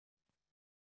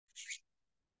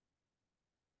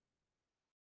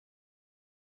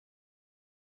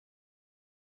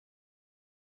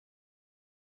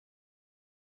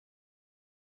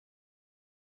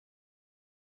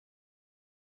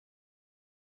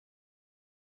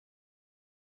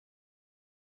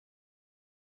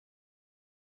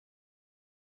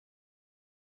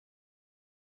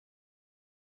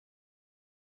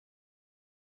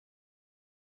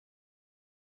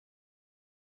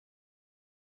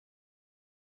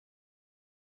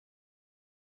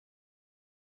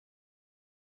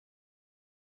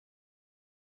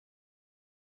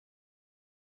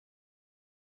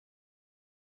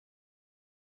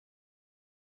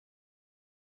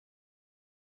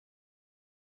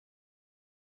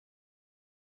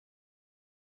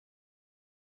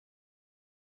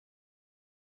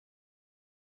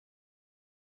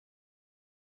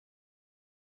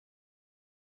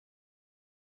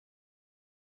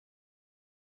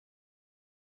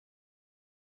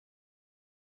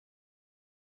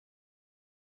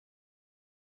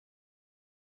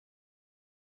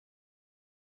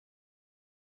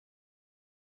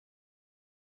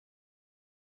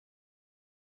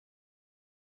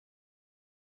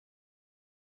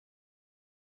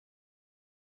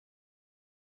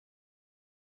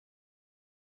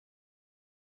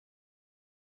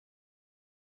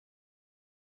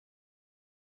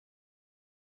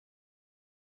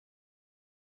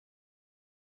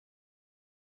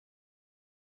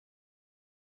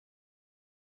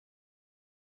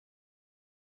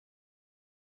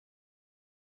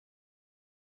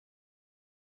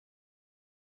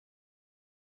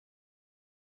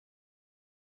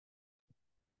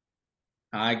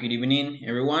Hi, good evening,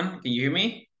 everyone. Can you hear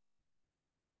me?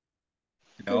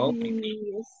 Hello, good evening.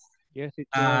 Yes. Yes, teacher,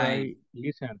 Hi. I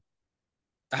listen.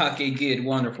 Okay, good,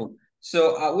 wonderful.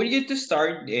 So we're going to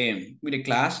start with the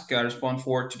class correspond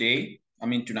for today. I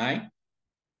mean tonight.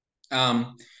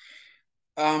 Um,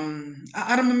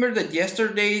 I remember that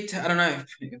yesterday. I don't know if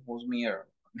it was me or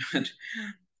not.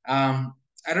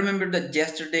 I remember that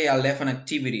yesterday I left an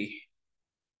activity.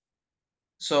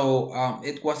 So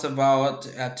it was about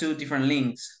two different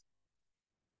links.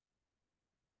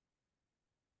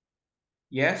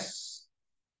 Yes.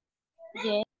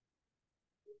 Yes.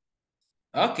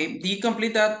 Okay. Do you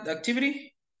complete that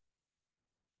activity?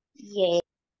 Yes.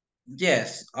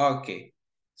 Yes, okay.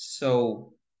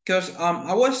 So, because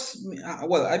I was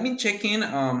well, I've been checking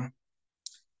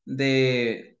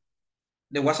the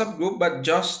the WhatsApp group, but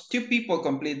just two people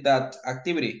complete that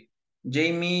activity.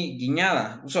 Jamie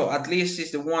Guiñada. So at least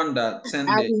he's the one that sent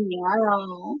the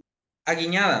Alineado.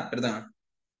 Guiñada, perdón.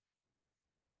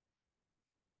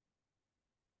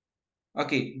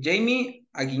 Okay, Jamie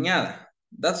Aguiñada.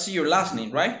 That's your last name,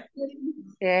 right?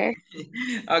 Yes.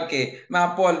 Okay,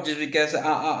 my apologies because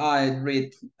I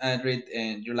read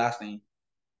your last name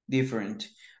different.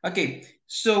 Okay,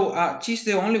 so she's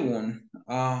the only one.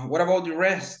 What about the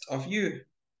rest of you?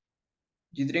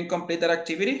 You didn't complete that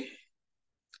activity?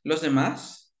 Los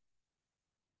demás?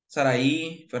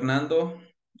 Saraí, Fernando,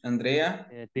 Andrea.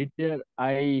 Teacher,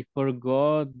 I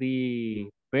forgot the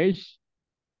page,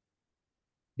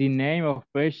 the name of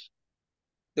page.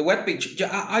 The web page.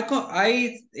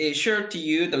 I shared to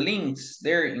you the links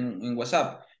there in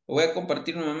WhatsApp. Lo voy a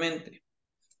compartir nuevamente.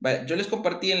 Vale, yo les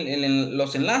compartí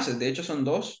los enlaces, de hecho son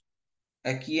dos,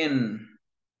 aquí en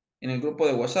el grupo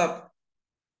de WhatsApp.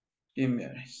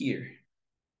 Here.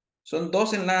 Son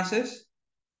dos enlaces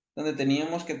donde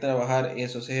teníamos que trabajar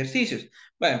esos ejercicios.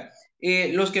 Bueno,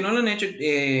 los que no lo han hecho,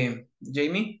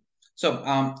 Jamie, so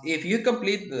if you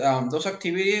complete those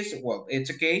activities, well,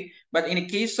 it's okay. But in the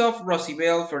case of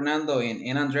Rosibel, Fernando,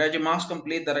 and Andrea, you must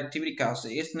complete that activity because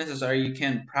it's necessary you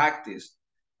can practice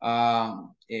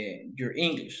your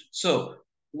English. So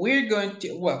we're going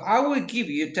to, well, I will give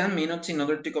you 10 minutes in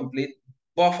order to complete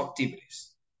both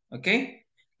activities. Okay?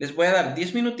 Les voy a dar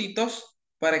 10 minutitos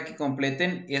para que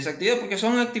completen esa actividad, porque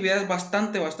son actividades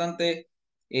bastante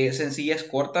sencillas,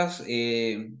 cortas,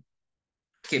 que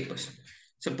pues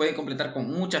se pueden completar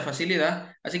con mucha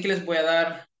facilidad. Así que les voy a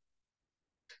dar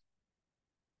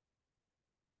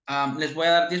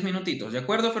 10 minutitos, ¿de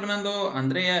acuerdo, Fernando,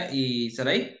 Andrea y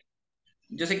Saray?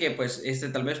 Yo sé que pues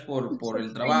tal vez por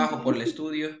el trabajo, por el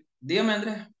estudio. Dígame,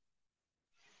 Andrea.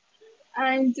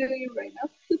 I'm doing it right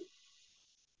now.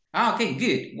 Ah, ok,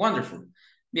 good, wonderful.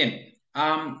 Bien,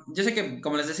 yo sé que,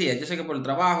 como les decía, yo sé que por el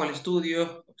trabajo, el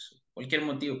estudio, pues, cualquier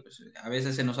motivo, pues a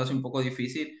veces se nos hace un poco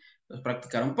difícil pues,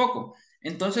 practicar un poco.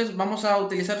 Entonces vamos a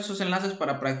utilizar esos enlaces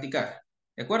para practicar,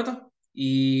 ¿de acuerdo?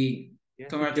 Y Yes,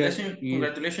 teacher,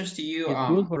 congratulations to you. it's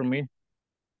good for me.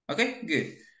 Okay,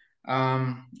 good.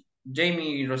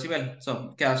 Jamie Rosibel, so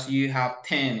because you have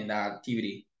 10 in that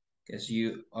activity, because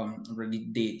you already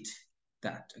did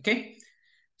that, okay?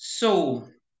 So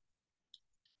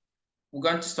we're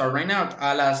going to start right now.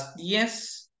 A las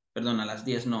 10, perdón, a las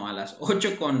 10 no, a las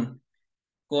 8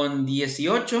 con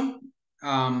 18,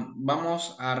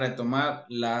 vamos a retomar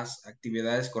las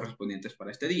actividades correspondientes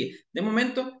para este día. De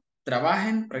momento,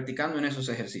 trabajen practicando en esos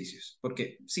ejercicios,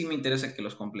 porque sí me interesa que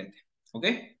los completen. ¿Ok?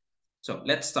 So,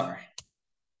 let's start.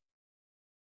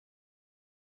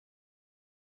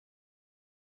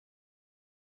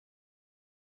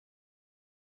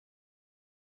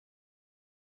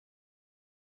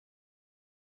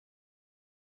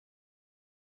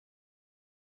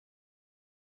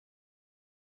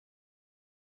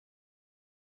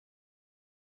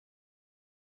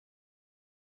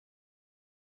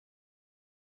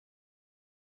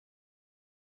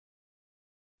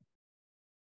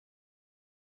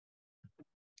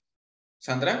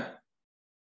 Sandra?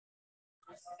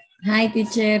 Hi,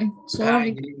 teacher. Hi,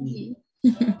 Sorry. good evening.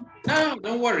 No,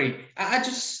 don't worry. I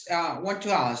just want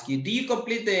to ask you, do you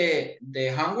complete the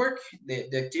homework, the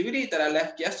activity that I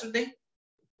left yesterday?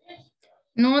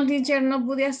 No, teacher, no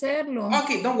pude hacerlo.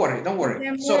 Okay, don't worry, don't worry.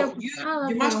 Estoy muy So ocupada,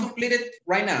 you must pero... complete it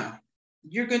right now.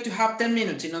 You're going to have 10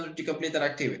 minutes in order to complete that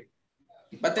activity.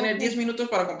 Va a tener 10 minutos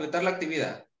para completar la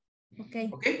actividad.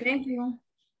 Ok, ¿Ok? thank you.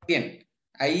 Bien,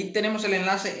 ahí tenemos el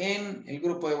enlace en el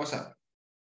grupo de WhatsApp.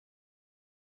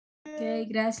 Ok,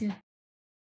 gracias.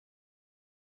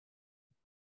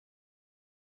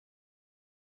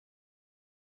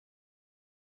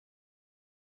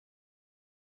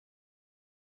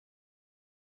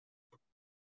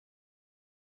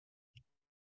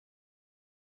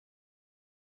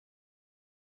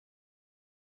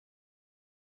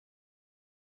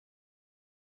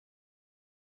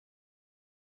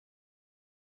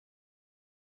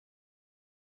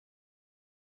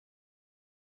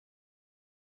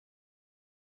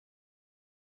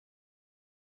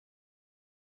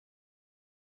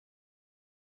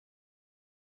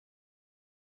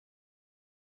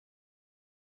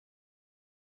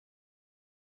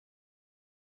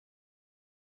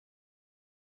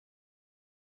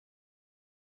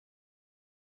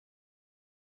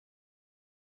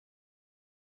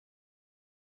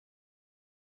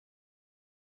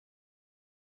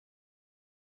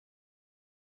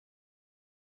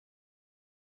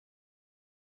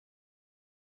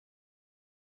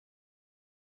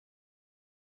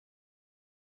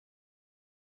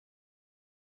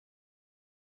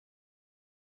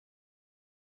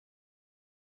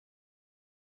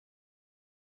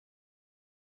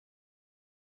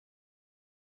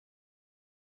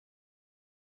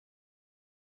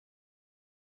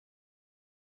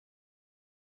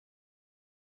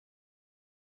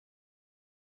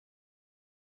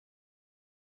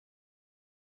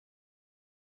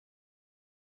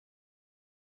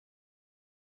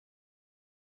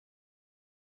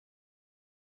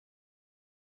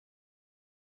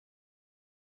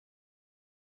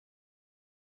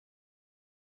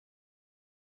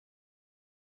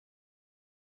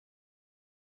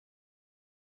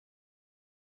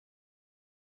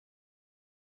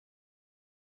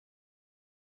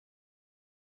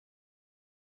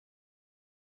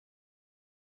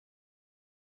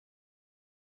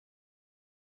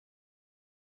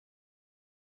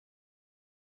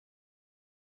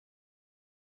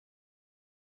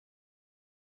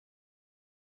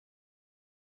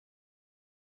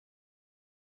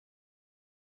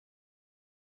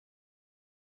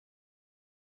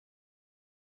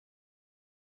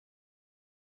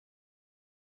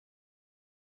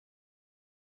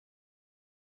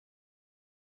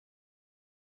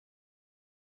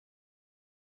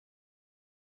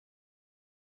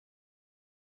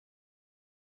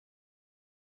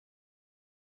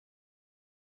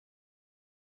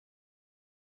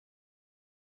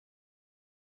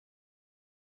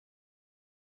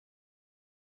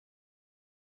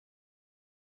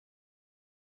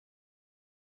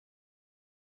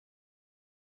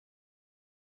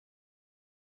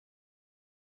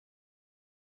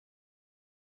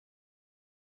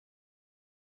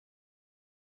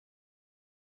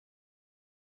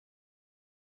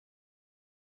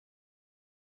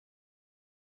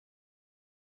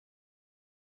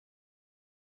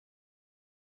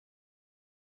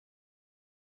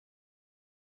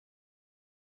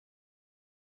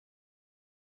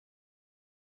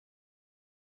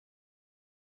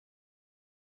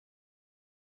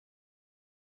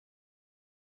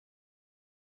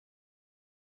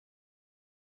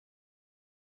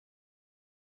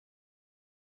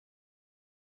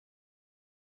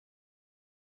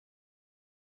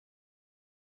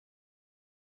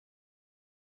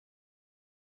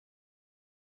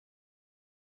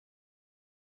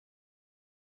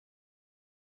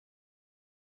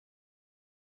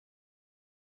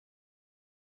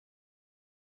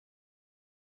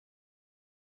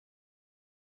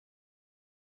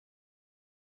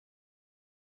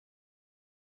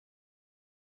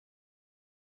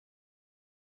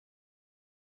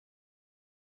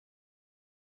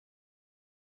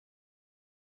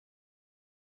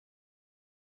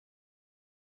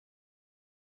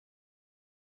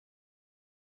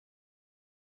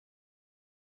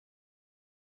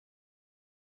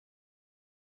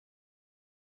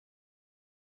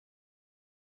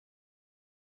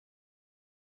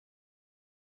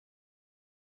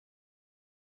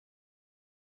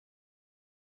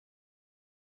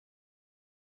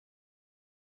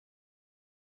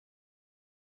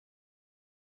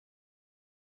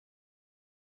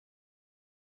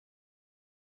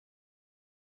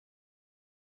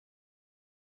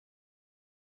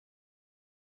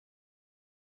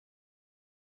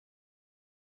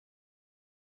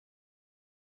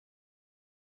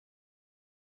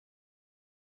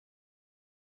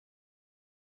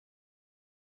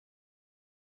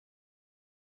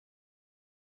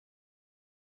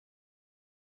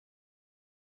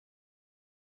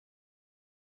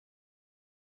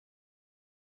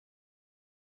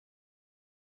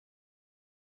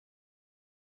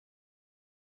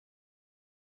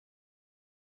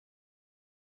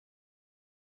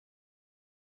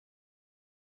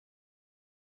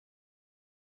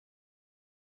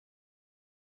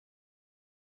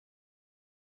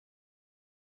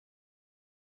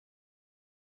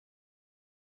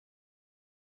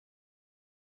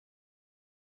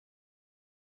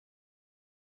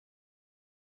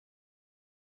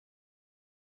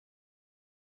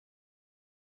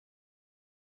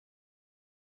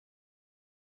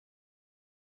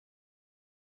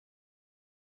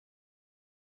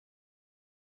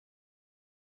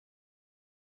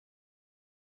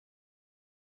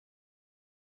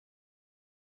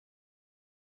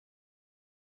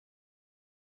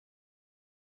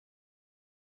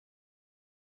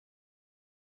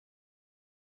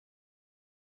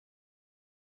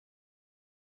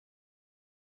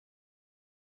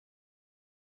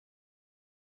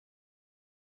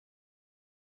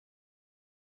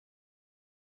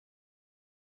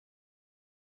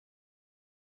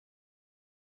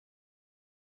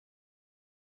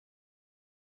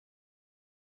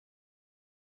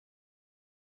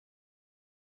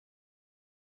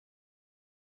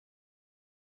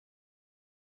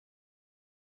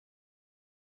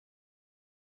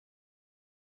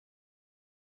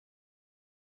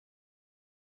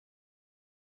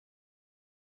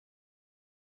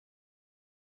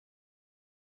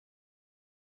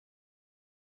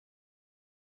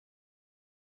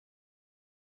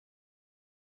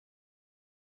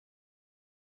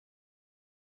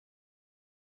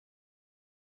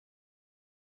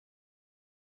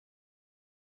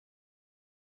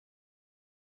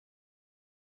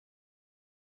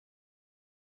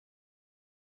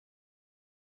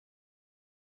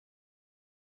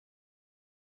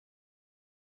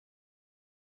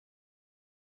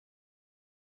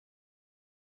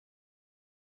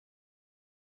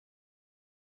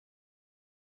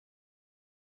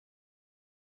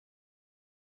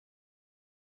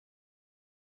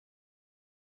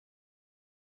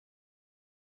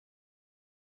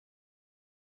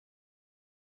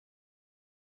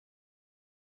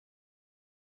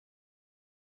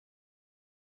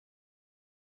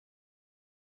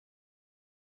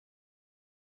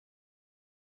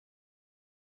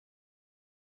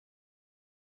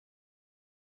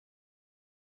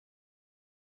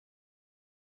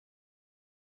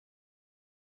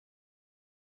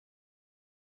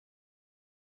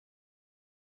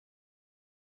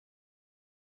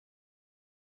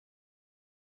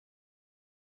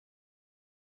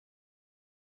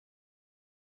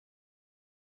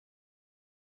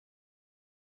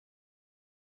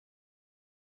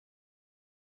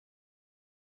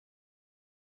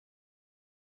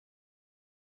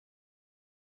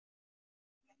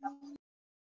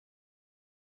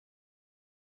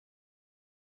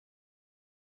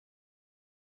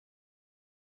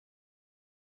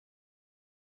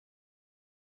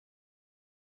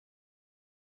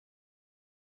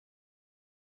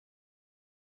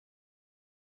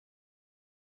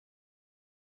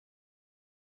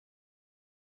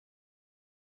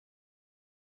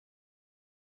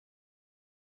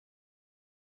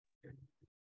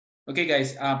 Okay,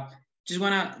 guys. Just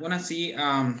wanna see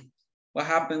what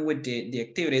happened with the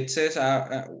activity. It says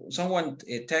someone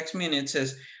text me and it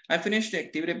says I finished the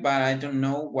activity, but I don't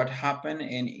know what happened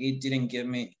and it didn't give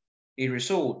me a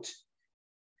result.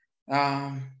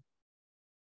 I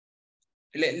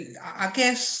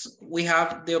guess we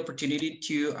have the opportunity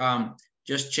to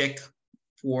just check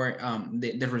for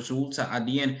the results at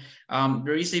the end.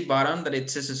 There is a button that it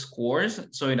says scores.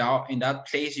 So in that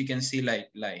place you can see like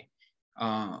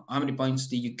how many points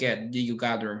did you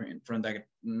gather from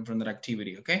that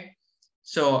activity, okay?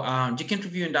 So you can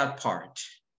review in that part.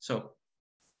 So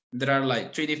there are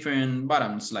like 3 different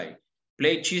buttons like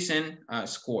play, choosing,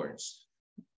 scores.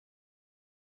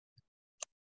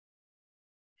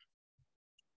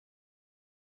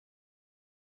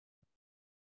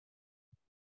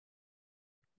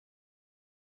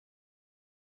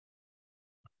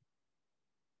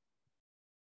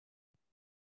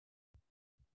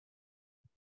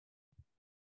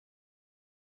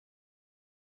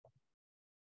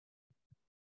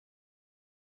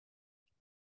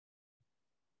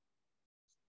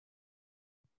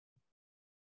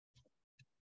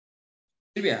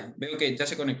 Silvia, veo que ya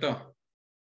se conectó.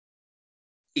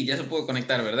 Y ya se pudo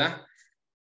conectar, ¿verdad?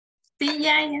 Sí,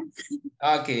 ya.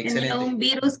 Ok, Tenía excelente. un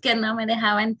virus que no me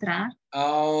dejaba entrar.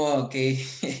 Oh, ok.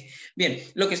 Bien,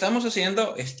 lo que estamos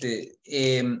haciendo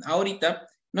ahorita,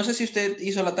 no sé si usted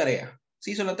hizo la tarea.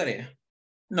 ¿Sí hizo la tarea?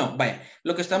 No, vaya.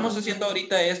 Lo que estamos haciendo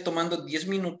ahorita es tomando 10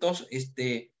 minutos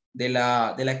de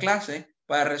la clase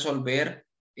para resolver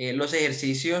los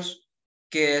ejercicios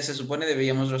que se supone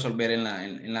debíamos resolver en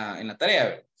la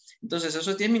tarea. Entonces,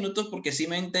 esos 10 minutos, porque sí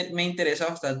me interesa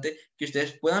bastante que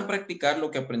ustedes puedan practicar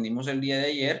lo que aprendimos el día de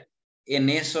ayer en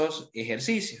esos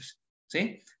ejercicios,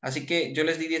 ¿sí? Así que yo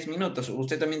les di 10 minutos.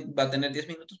 Usted también va a tener 10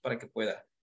 minutos para que pueda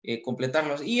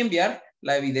completarlos y enviar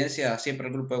la evidencia siempre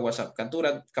al grupo de WhatsApp,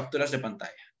 capturas de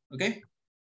pantalla, ¿ok?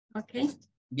 Ok.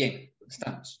 Bien,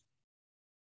 estamos.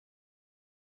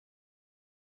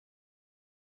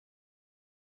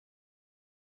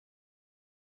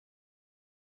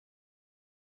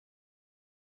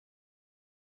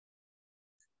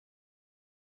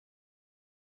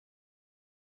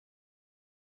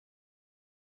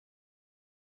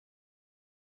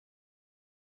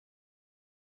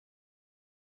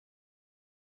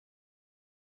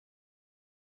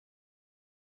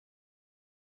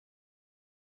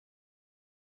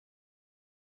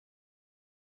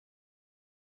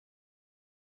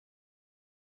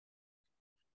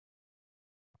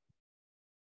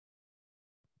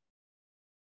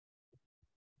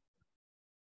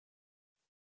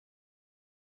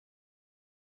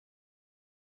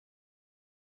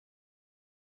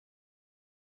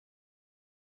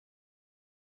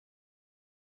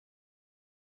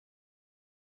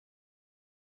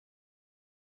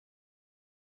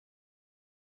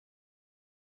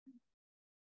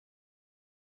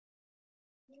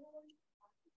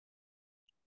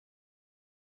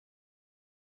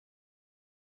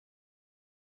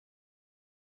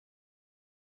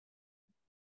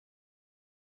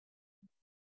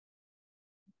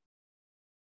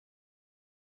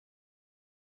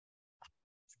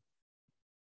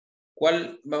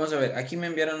 ¿Cuál? Vamos a ver, aquí me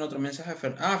enviaron otro mensaje.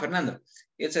 Fernanda.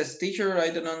 It says, teacher,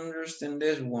 I don't understand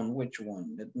this one. Which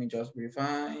one? Let me just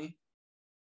verify.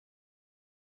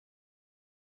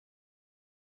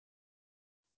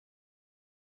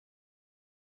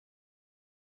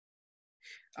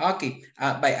 Ok,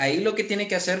 ahí lo que tiene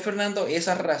que hacer Fernando es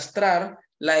arrastrar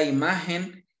la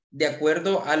imagen de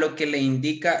acuerdo a lo que le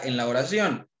indica en la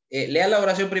oración. Lea la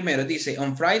oración primero. Dice,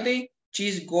 on Friday,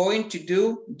 she's going to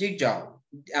do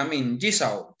this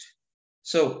out.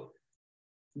 So,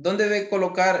 ¿dónde debe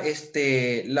colocar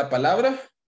la palabra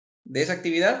de esa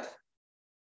actividad?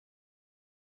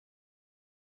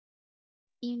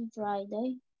 In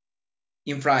Friday.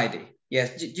 In Friday.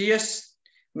 Yes, you just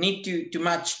need to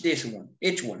match this one,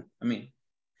 each one,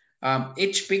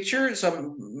 each picture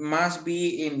must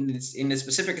be in the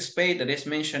specific space that is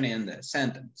mentioned in the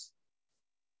sentence.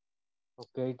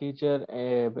 Ok, teacher,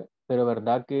 pero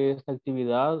 ¿verdad que esta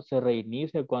actividad se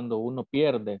reinicia cuando uno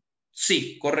pierde?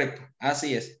 Sí, correcto,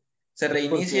 así es. Se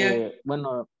reinicia Porque,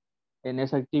 bueno, en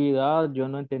esa actividad yo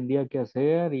no entendía qué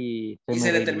hacer y y me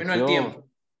se le terminó el reinició.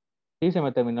 tiempo. Sí, se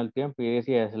me terminó el tiempo y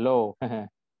decía slow.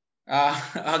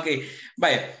 Ah, ok.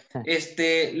 Vaya,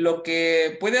 lo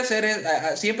que puede hacer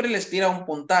es, siempre les tira un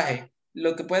puntaje.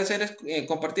 Lo que puede hacer es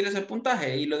compartir ese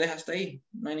puntaje y lo deja hasta ahí.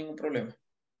 No hay ningún problema.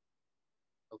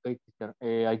 Okay, teacher.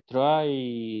 I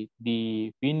try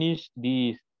the finish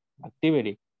this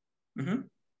activity. Mhm.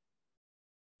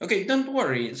 Okay, don't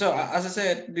worry. So as I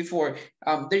said before,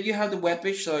 there you have the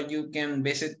webpage, so you can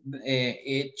visit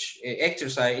each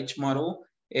exercise, each model,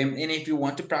 and if you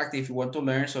want to practice, if you want to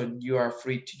learn, so you are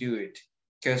free to do it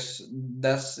because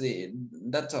that's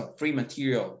a free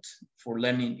material for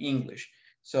learning English.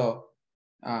 So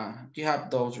you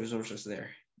have those resources there,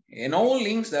 and all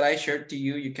links that I shared to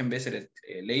you, you can visit it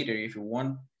later if you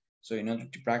want. So in order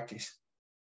to practice.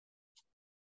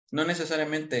 No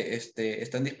necesariamente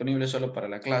están disponibles solo para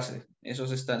la clase. Esos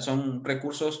son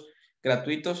recursos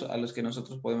gratuitos a los que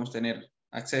nosotros podemos tener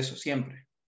acceso siempre.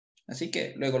 Así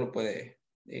que luego lo puede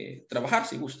trabajar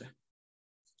si gusta.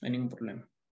 No hay ningún problema.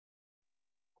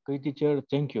 Okay, teacher,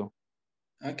 thank you.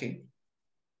 Okay.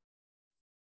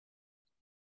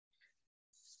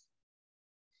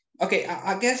 Okay,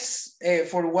 I guess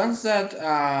for the ones that,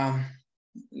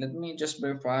 let me just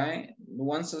verify, the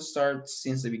ones that start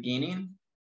since the beginning,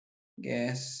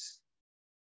 guess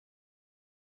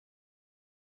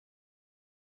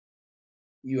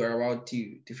you are about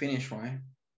to finish, right?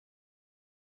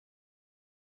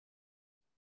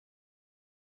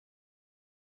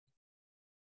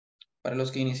 Para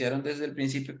los que iniciaron desde el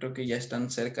principio, creo que ya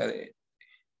están cerca de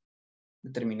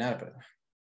terminar, ¿verdad?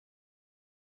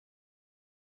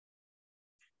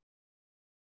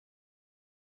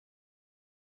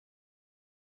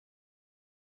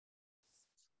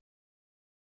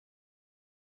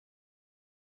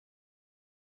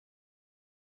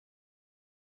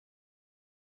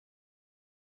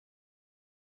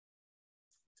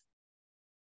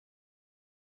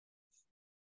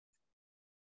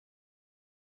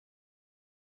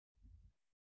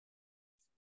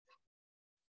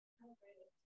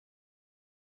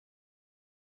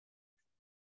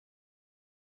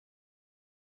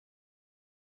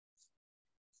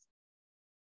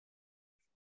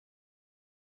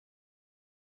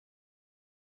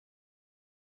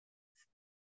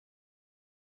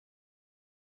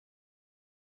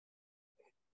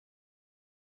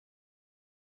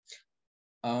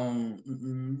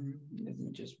 Let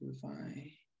me just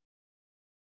verify.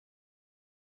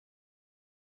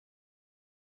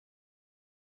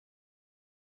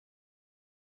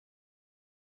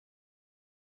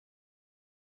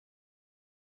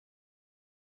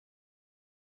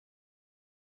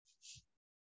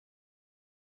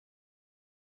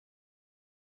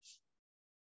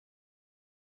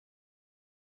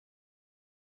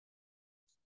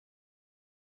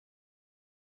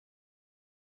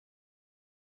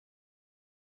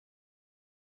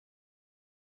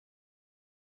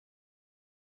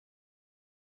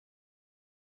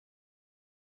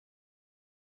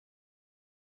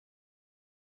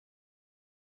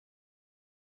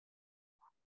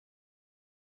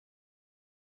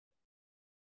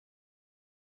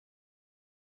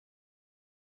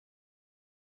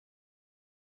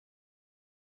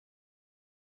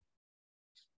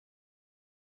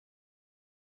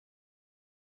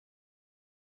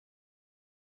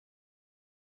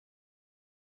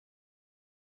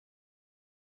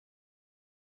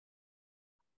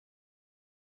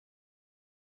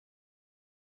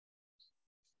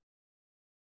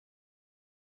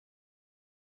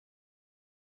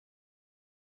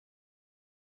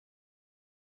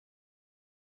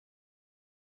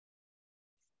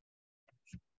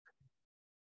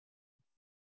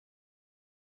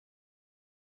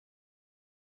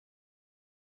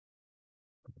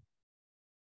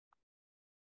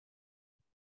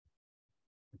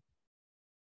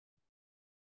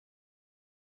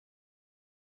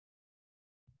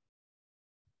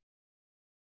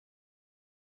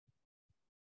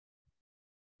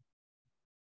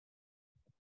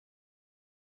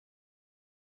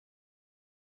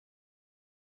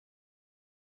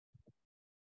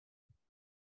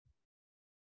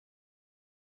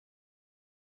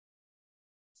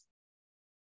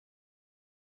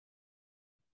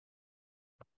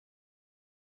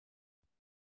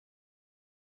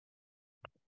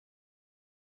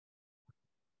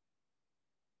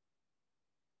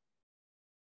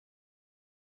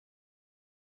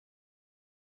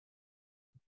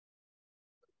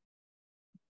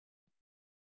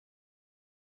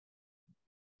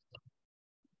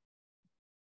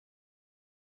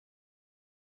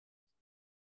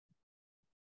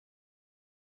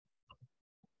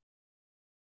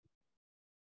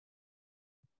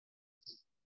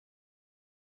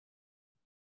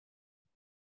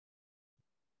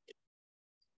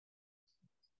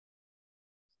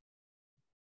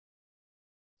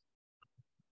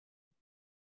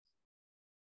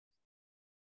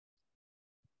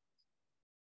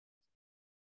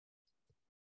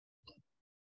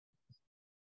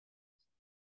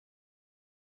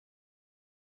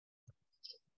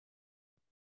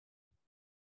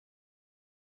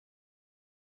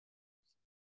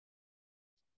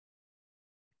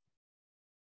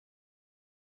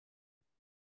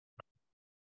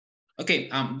 Okay,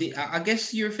 I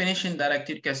guess you're finishing that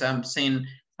activity because I'm seeing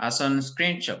some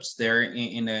screenshots there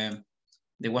in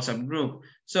the WhatsApp group.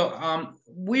 So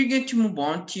we're going to move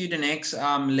on to the next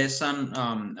lesson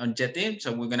objective.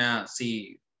 So we're gonna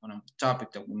see one of the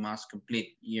topic that we must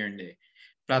complete here in the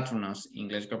platform of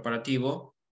English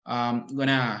Corporativo.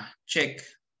 Gonna check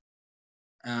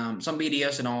some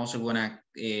videos and also gonna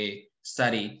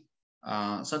study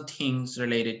some things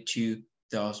related to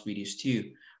those videos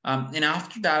too. And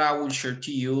after that, I will share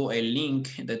to you a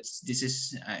link this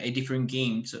is a different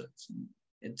game. So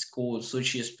it's called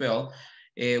Sushi Spell,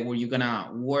 where you're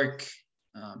gonna work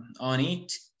on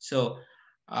it. So,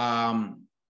 but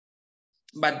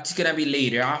it's gonna be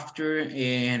later after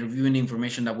reviewing the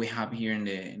information that we have here in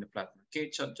the platform.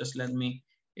 Okay, so just let me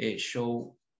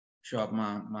show up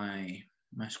my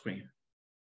screen.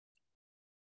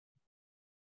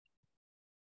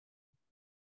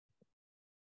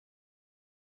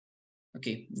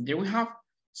 Okay, there we have.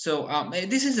 So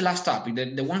this is the last topic.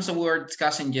 The ones that we were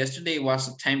discussing yesterday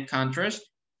was time contrast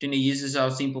between the uses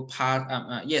of simple past,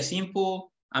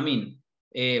 simple,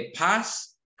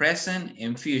 past, present,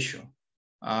 and future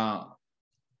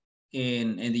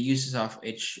in the uses of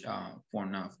each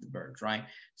form of the verb, right?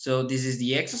 So this is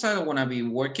the exercise I want to be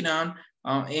working on.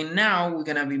 And now we're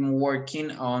going to be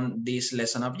working on this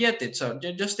lesson objective. So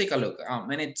just take a look.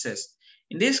 And it says,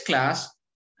 in this class,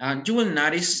 you will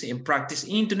notice and practice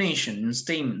intonation in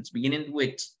statements beginning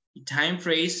with the time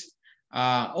phrase.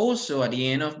 Also, at the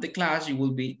end of the class, you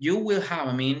will have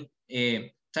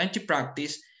time to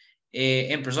practice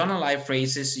and personalize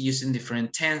phrases using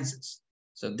different tenses.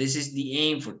 So this is the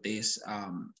aim for this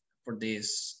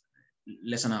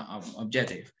lesson of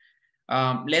objective.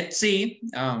 Let's see.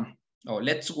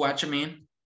 Let's watch. The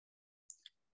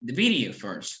video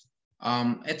first.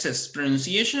 It says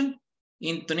pronunciation,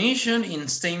 intonation in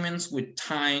statements with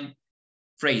time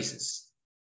phrases.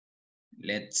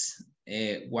 Let's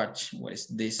watch what is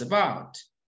this about.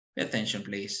 Pay attention,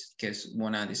 please, because we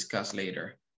want to discuss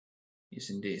later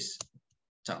using this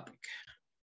topic.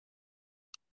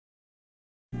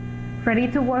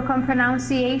 Ready to work on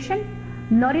pronunciation?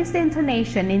 Notice the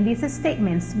intonation in these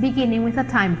statements beginning with a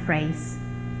time phrase.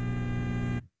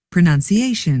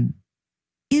 Pronunciation.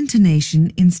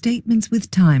 Intonation in statements with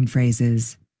time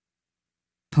phrases.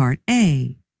 Part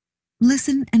A.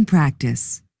 Listen and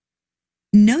practice.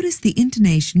 Notice the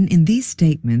intonation in these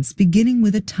statements beginning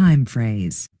with a time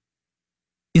phrase.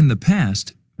 In the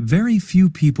past, very few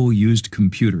people used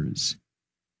computers.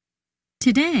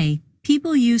 Today,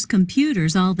 people use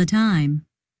computers all the time.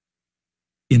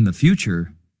 In the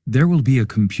future, there will be a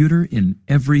computer in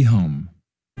every home.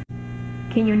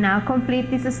 Can you now complete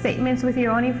these statements with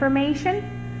your own information?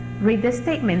 Read the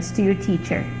statements to your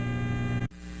teacher.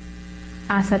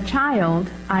 As a child,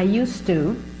 I used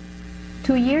to.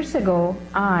 2 years ago,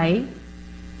 I.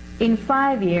 In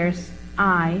 5 years,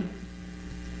 I.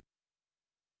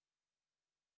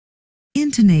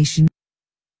 Intonation.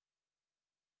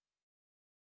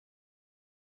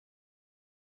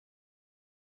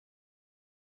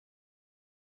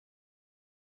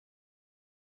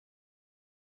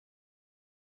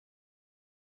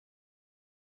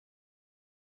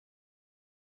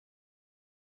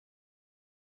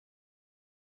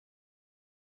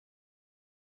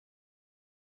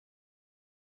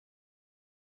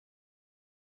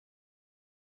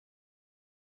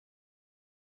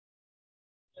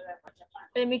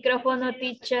 El micrófono,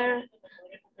 teacher.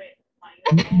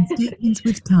 Statements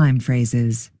with time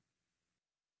phrases.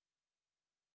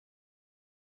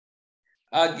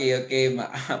 Okay. My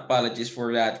apologies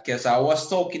for that, because I was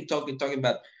talking,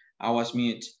 but I was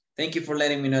mute. Thank you for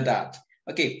letting me know that.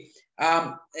 Okay.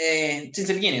 Since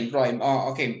the beginning, right?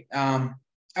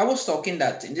 I was talking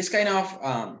that in this kind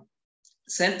of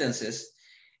sentences,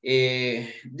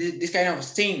 this kind of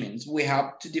statements, we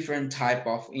have two different type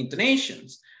of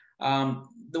intonations.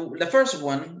 The first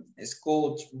one is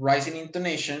called rising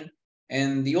intonation,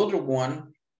 and the other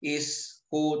one is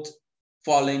called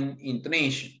falling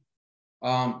intonation.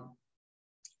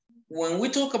 When we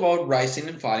talk about rising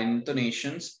and falling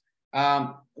intonations,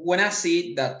 when I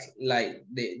see that, like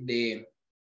the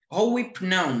how we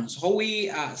pronounce, how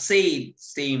we say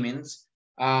statements,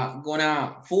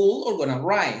 gonna fall or gonna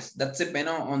rise. That's depending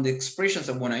on the expressions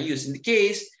I'm gonna use. In the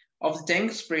case of the 10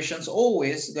 expressions,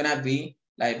 always gonna be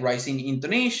like rising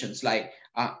intonations, like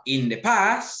in the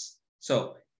past,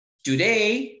 so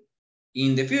today,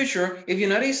 in the future. If you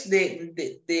notice the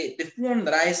form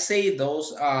that I say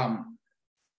those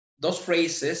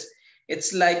phrases,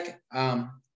 it's like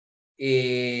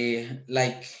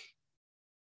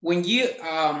when you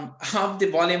have the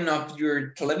volume of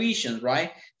your television,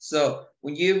 right? So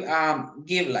when you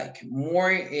give like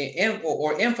more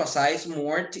or emphasize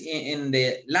more in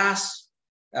the last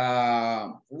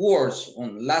words,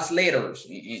 on last letters,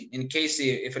 in case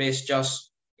if it is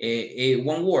just a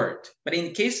one word. But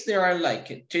in case there are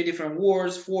like 3 different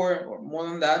words, 4 or more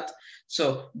than that,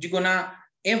 so you're gonna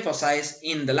emphasize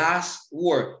in the last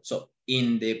word. So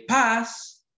in the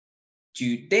past,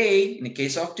 today, in the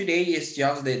case of today, is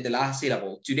just the last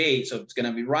syllable, today, so it's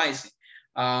gonna be rising.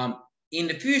 In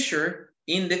the future,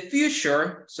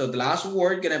 so the last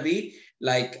word gonna be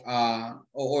like,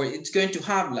 or it's going to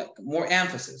have like more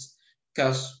emphasis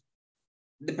because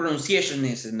the pronunciation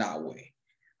is in that way.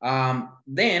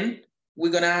 Then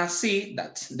we're gonna see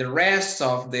that the rest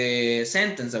of the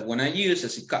sentence that we're gonna use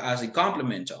as a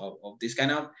complement of this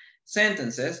kind of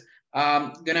sentences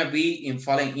gonna be in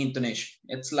falling intonation.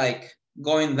 It's like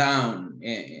going down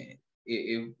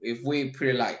if we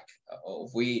pretty like, or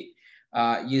if we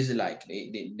use like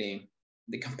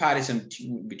the comparison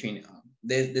between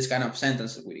this kind of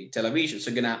sentence with television.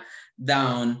 So gonna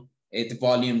down the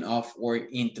volume of or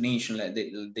intonation, like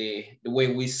the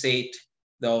way we say it,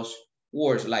 those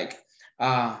words, like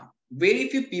very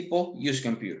few people use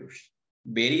computers.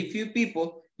 Very few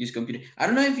people use computers. I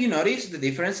don't know if you noticed the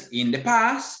difference in the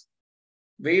past.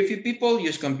 Very few people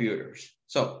use computers.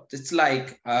 So it's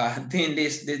like doing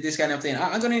this kind of thing.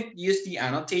 I'm gonna use the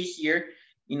annotate here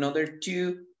in order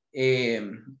to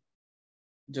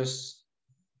just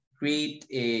create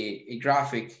a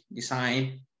graphic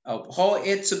design of how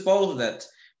it's supposed that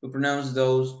we pronounce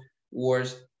those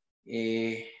words,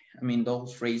 I mean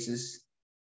those phrases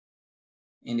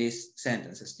in these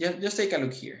sentences. Just take a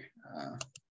look here,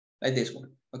 like this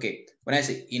one. Okay, when I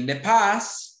say in the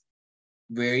past,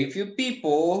 very few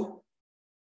people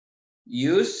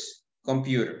use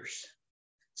computers.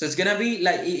 So it's gonna be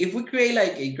like, if we create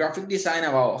like a graphic design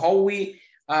about how we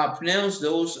pronounce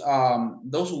those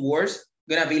words,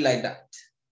 gonna be like that.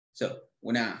 So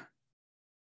when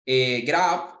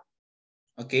grab,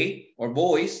 okay, or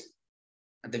voice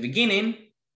at the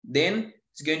beginning, then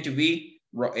it's going to be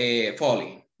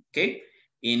falling, okay?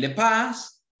 In the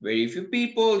past, very few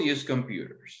people use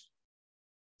computers.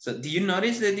 So do you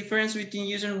notice the difference between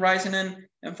using rising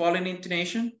and falling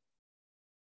intonation?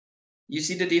 You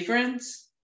see the difference?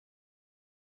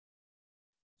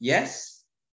 Yes?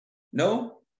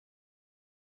 No?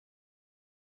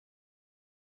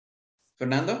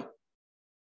 Fernando?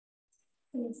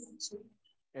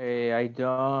 I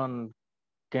don't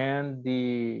can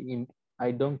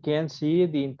see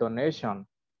the intonation.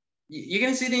 You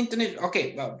can see the intonation.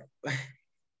 Okay, well,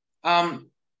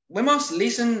 we must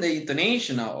listen the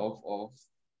intonation of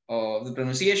the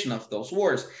pronunciation of those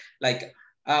words. Like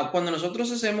cuando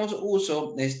nosotros hacemos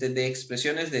uso de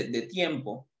expresiones de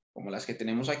tiempo, como las que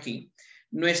tenemos aquí,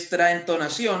 nuestra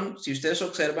entonación, si ustedes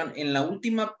observan, en la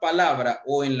última palabra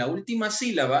o en la última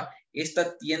sílaba,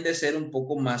 esta tiende a ser un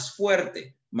poco más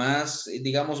fuerte, más,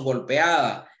 digamos,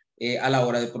 golpeada a la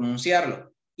hora de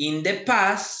pronunciarlo. In the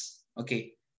past,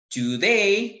 okay,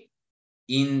 today,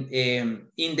 in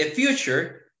the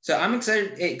future. So I'm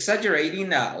exaggerating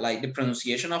like the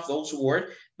pronunciation of those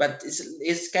words, but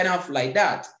it's kind of like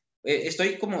that.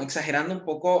 Estoy como exagerando un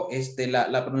poco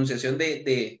la pronunciación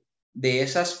de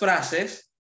esas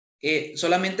frases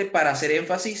solamente para hacer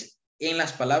énfasis en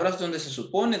las palabras donde se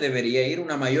supone debería ir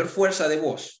una mayor fuerza de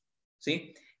voz,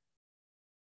 ¿sí?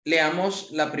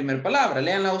 Leamos la primera palabra,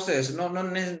 léanla ustedes. No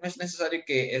es necesario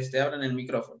que abran el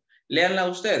micrófono. Léanla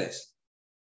ustedes.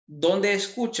 ¿Dónde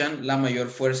escuchan la mayor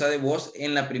fuerza de voz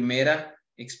en la primera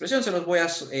expresión? Se los voy a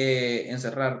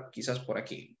encerrar quizás por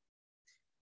aquí.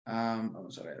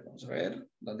 Vamos a ver.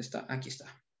 ¿Dónde está? Aquí está.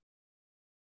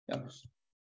 Veamos.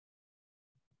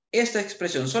 Esta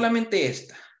expresión, solamente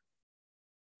esta.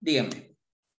 Díganme,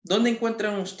 ¿dónde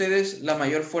encuentran ustedes la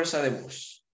mayor fuerza de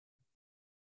voz?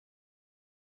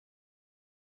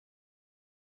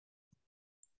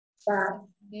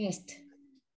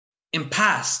 En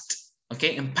past. Ok,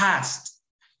 en past.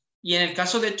 Y en el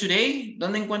caso de today,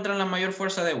 ¿dónde encuentran la mayor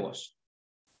fuerza de voz?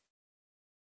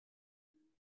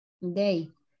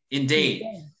 Day. In day.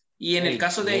 Y en el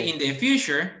caso de in the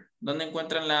future, ¿dónde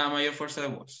encuentran la mayor fuerza de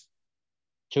voz?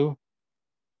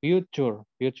 Future.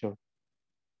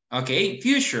 Ok,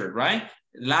 future, right?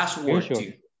 Last word.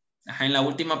 Ajá, en la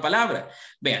última palabra.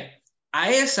 Vean,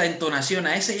 a esa entonación,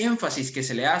 a ese énfasis que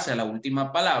se le hace a la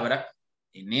última palabra,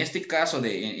 en este caso,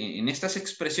 en estas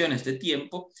expresiones de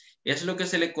tiempo, es lo que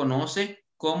se le conoce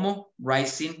como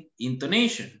rising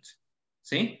intonations,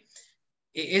 ¿sí?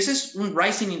 Ese es un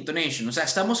rising intonation, o sea,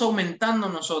 estamos aumentando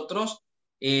nosotros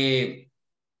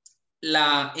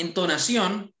la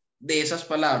entonación de esas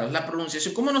palabras, la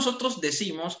pronunciación, cómo nosotros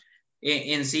decimos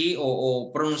en sí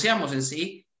o pronunciamos en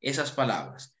sí esas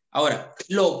palabras. Ahora,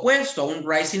 lo opuesto a un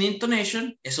rising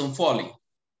intonation es un falling,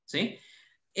 ¿sí?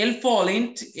 El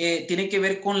falling tiene que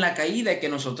ver con la caída que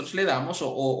nosotros le damos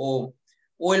o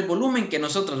el volumen que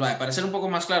nosotros, para ser un poco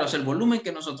más claros, el volumen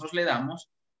que nosotros le damos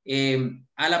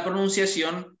a la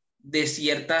pronunciación de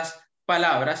ciertas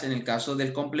palabras en el caso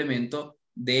del complemento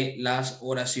de las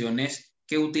oraciones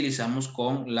que utilizamos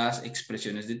con las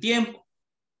expresiones de tiempo.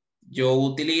 Yo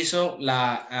utilizo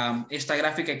esta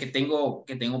gráfica que tengo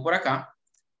por acá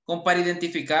para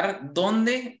identificar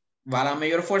dónde va la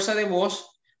mayor fuerza de voz,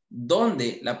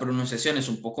 dónde la pronunciación es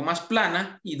un poco más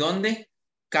plana y dónde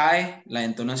cae la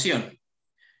entonación.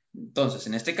 Entonces,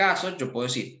 en este caso, yo puedo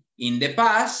decir, in the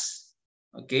past,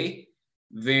 ok,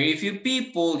 very few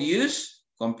people use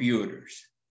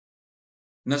computers.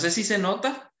 No sé si se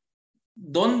nota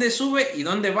dónde sube y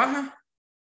dónde baja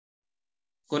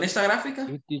con esta gráfica.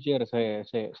 Sí, teacher,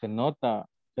 se nota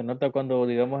cuando,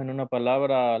 digamos, en una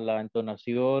palabra la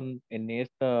entonación en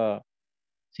esta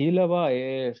sílaba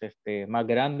es más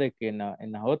grande que en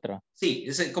la otra. Sí,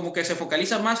 es como que se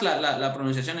focaliza más la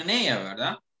pronunciación en ella,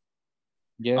 ¿verdad?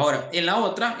 Yes. Ahora, en la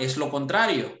otra es lo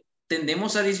contrario.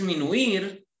 Tendemos a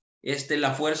disminuir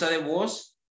la fuerza de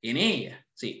voz en ella.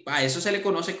 Sí, a eso se le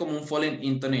conoce como un falling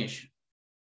intonation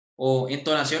o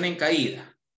entonación en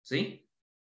caída. ¿Sí?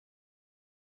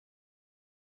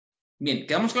 Bien,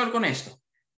 ¿quedamos claros con esto?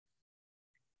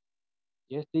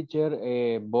 Yes, teacher.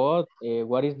 But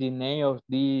what is the name of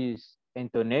this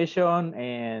intonation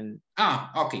and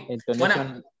okay.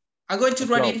 intonation? I'm going to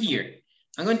write it here.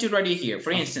 I'm going to write it here.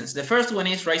 For instance, the first one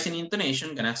is rising intonation.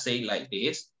 I'm gonna say like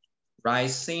this: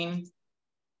 rising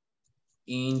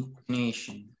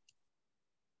intonation.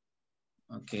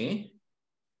 Okay.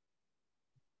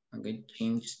 I'm going to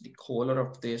change the color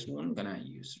of this one. I'm gonna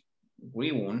use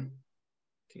green one.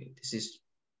 Okay, this is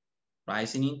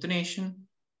rising intonation.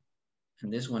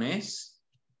 And this one is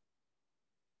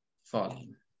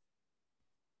falling.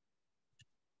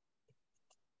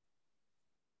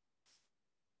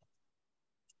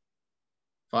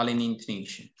 Falling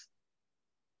intonation.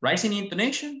 Rising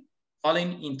intonation,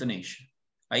 falling intonation.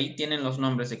 Ahí tienen los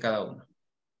nombres de cada uno.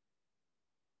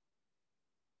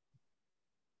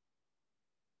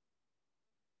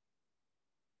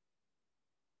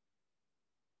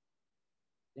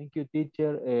 Thank you,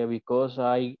 teacher, because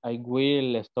I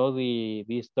will study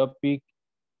this topic,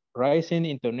 rising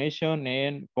intonation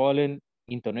and falling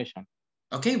intonation.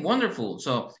 Okay, wonderful.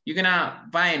 So you're gonna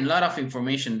find a lot of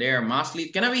information there. Mostly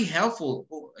it's gonna be helpful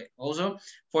also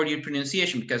for your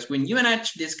pronunciation, because when you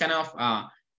manage this kind of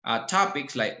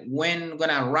topics, like when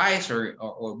gonna rise or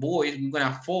voice, we're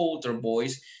gonna fold our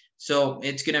voice. So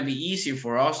it's gonna be easier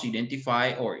for us to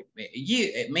identify or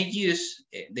make use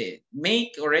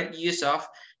of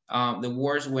the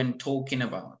words when talking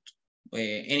about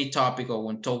any topic or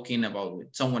when talking about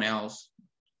with someone else.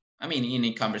 I mean, in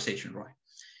a conversation, right?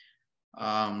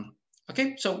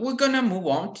 Okay, so we're gonna move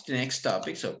on to the next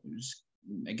topic. So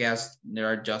I guess there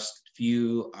are just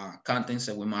few contents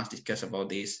that we must discuss about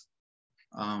these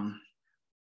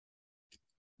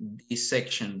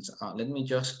sections. Let me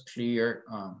just clear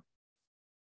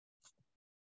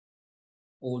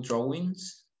all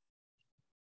drawings.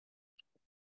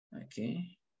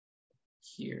 Okay,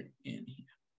 here and here.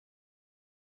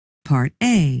 Part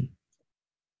A.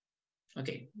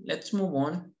 Okay, let's move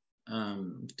on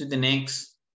to the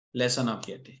next lesson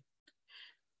objective.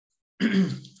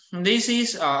 This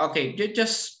is, okay,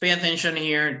 just pay attention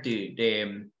here to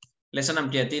the lesson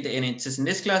objective, and it says in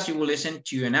this class you will listen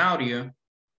to an audio.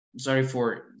 Sorry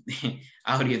for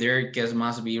audio there, because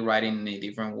must be writing in a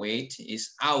different way.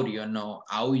 It's audio, no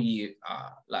audio,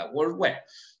 like word web.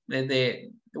 The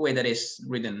way that is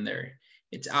written there,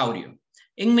 it's audio.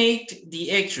 And make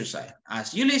the exercise.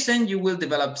 As you listen, you will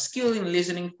develop skill in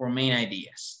listening for main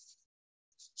ideas.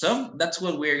 So that's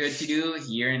what we're going to do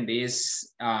here in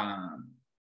this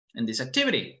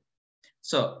activity.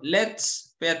 So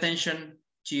let's pay attention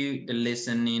to the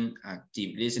listening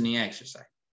exercise.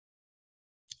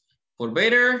 For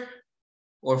better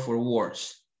or for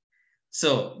worse.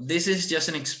 So this is just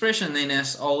an expression and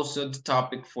as also the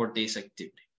topic for this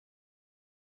activity.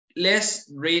 Let's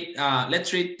read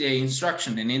the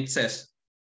instruction, and it says,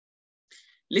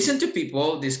 listen to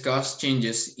people discuss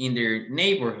changes in their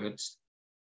neighborhoods.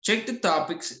 Check the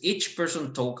topics each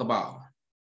person talk about.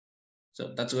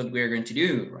 So that's what we're going to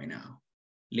do right now.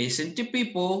 Listen to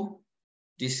people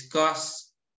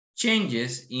discuss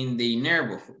changes in the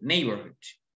neighborhood.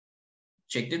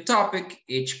 Check the topic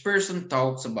each person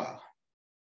talks about.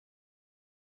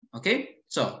 Okay,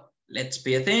 so Let's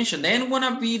pay attention. Then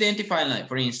wanna be identified, like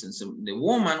for instance, the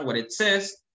woman, what it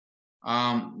says,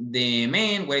 the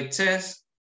man, what it says,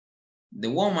 the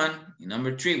woman,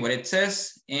 number 3, what it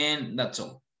says, and that's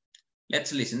all.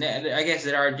 Let's listen. I guess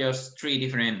there are just 3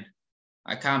 different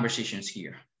conversations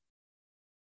here.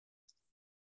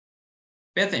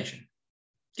 Pay attention.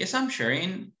 Guess I'm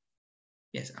sharing.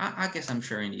 Yes, I guess I'm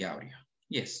sharing the audio.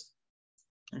 Yes,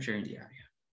 I'm sharing the audio.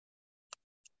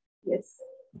 Yes.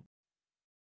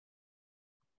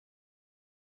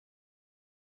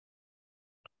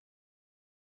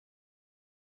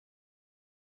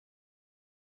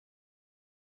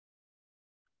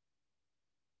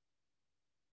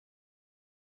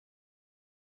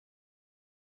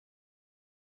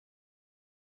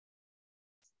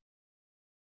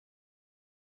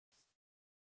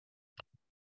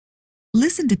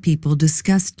 Listen to people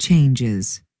discuss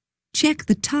changes. Check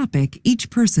the topic each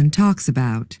person talks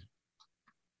about.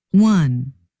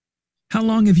 1. How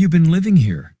long have you been living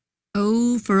here?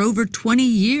 Oh, for over 20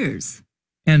 years.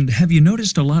 And have you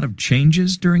noticed a lot of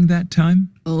changes during that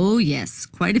time? Oh, yes,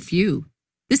 quite a few.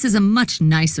 This is a much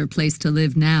nicer place to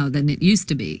live now than it used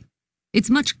to be. It's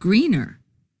much greener.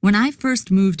 When I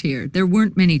first moved here, there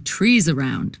weren't many trees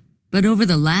around. But over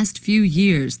the last few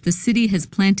years, the city has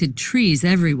planted trees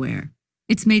everywhere.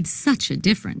 It's made such a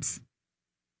difference.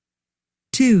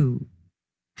 2.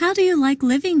 How do you like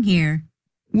living here?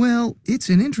 Well, it's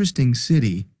an interesting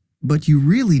city, but you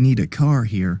really need a car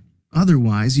here.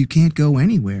 Otherwise, you can't go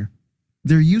anywhere.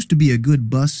 There used to be a good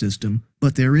bus system,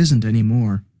 but there isn't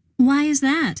anymore. Why is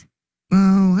that?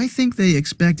 Oh, I think they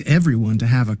expect everyone to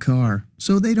have a car,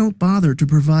 so they don't bother to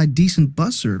provide decent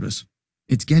bus service.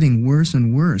 It's getting worse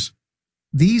and worse.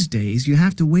 These days, you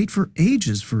have to wait for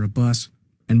ages for a bus,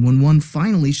 and when one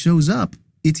finally shows up,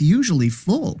 it's usually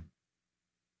full.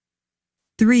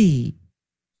 3.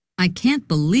 I can't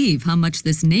believe how much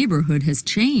this neighborhood has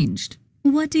changed.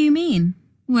 What do you mean?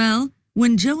 Well,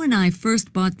 when Joe and I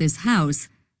first bought this house,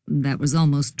 that was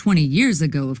almost 20 years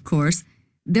ago, of course,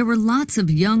 there were lots of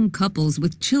young couples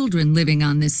with children living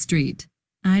on this street.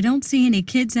 I don't see any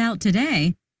kids out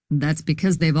today. That's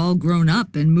because they've all grown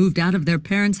up and moved out of their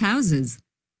parents' houses.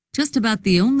 Just about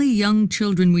the only young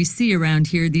children we see around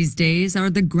here these days are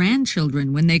the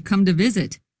grandchildren when they come to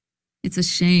visit. It's a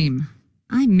shame.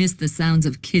 I miss the sounds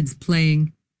of kids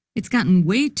playing. It's gotten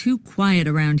way too quiet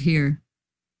around here.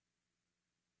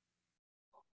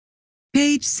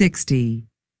 Page 60.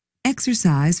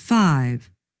 Exercise 5,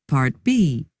 Part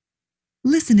B.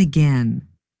 Listen again.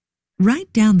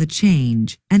 Write down the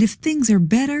change and if things are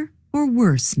better or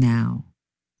worse now.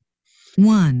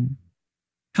 1.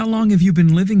 How long have you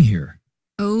been living here?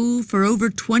 Oh, for over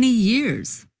 20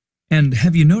 years. And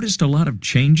have you noticed a lot of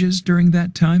changes during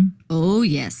that time? Oh,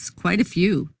 yes, quite a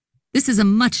few. This is a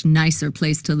much nicer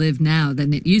place to live now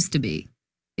than it used to be.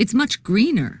 It's much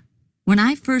greener. When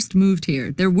I first moved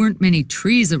here, there weren't many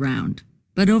trees around.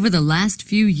 But over the last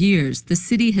few years, the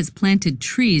city has planted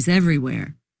trees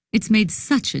everywhere. It's made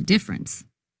such a difference.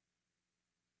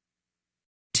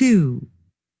 2.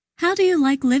 How do you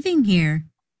like living here?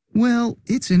 Well,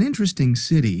 it's an interesting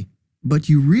city, but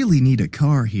you really need a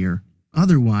car here.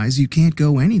 Otherwise, you can't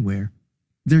go anywhere.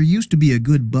 There used to be a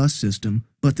good bus system,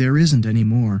 but there isn't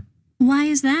anymore. Why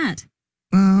is that?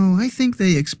 Oh, I think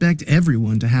they expect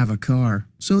everyone to have a car,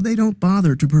 so they don't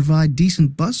bother to provide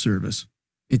decent bus service.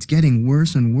 It's getting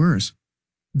worse and worse.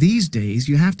 These days,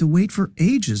 you have to wait for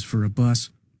ages for a bus,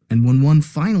 and when one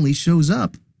finally shows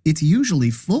up, it's usually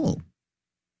full.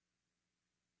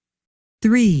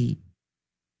 3.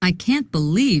 I can't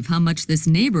believe how much this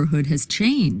neighborhood has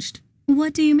changed.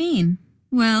 What do you mean?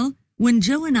 Well, when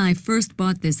Joe and I first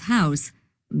bought this house,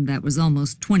 that was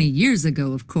almost 20 years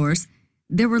ago, of course,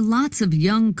 there were lots of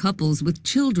young couples with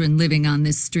children living on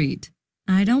this street.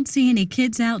 I don't see any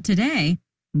kids out today.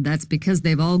 That's because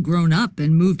they've all grown up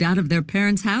and moved out of their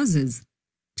parents' houses.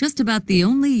 Just about the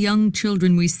only young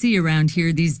children we see around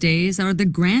here these days are the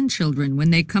grandchildren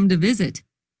when they come to visit.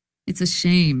 It's a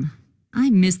shame. I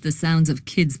miss the sounds of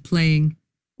kids playing.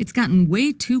 It's gotten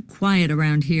way too quiet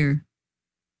around here.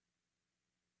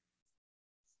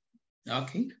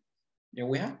 Okay, there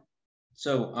we have.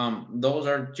 So those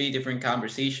are 3 different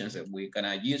conversations that we're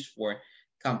gonna use for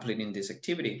completing this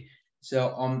activity.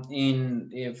 So in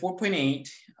 4.8,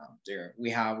 there we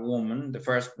have woman, the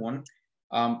first one.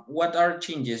 What are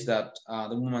changes that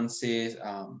the woman says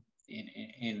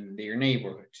in their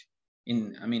neighborhood?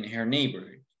 Her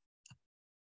neighborhood.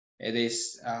 It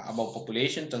is about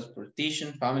population,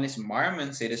 transportation, families,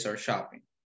 environment, cities, or shopping.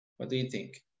 What do you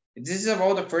think? This is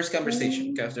about the first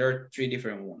conversation because there are 3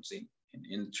 different ones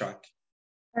in the track.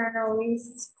 I don't know,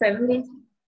 it's family.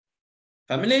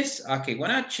 Families? Okay,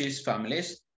 wanna choose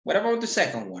families. What about the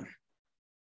second one?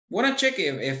 Wanna check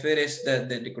if it is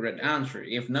the correct answer.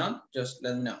 If not, just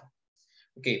let me know.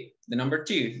 Okay, the number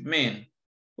 2, men.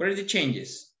 What are the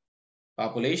changes?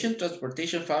 Population,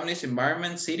 transportation, families,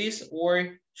 environment, cities,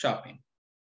 or shopping?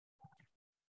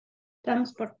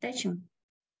 Transportation.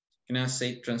 Can I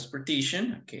say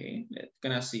transportation? Okay, let's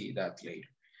gonna see that later.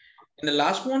 And the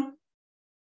last one,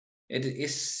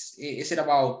 is it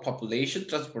about population,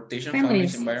 transportation,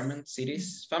 families, environment,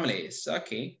 cities, families?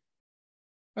 Okay.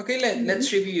 Okay,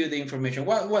 let's review the information.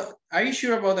 What are you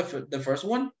sure about the first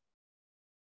one?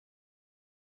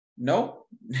 No?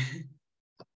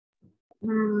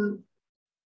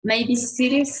 Maybe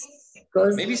cities.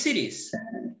 Because Maybe cities.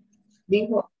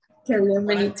 there were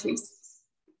many trees.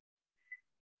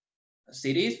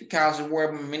 Cities, because there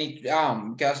were many,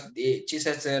 because she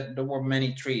said there were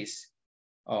many trees.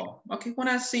 Oh, okay,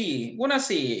 wanna see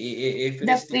if it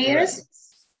is The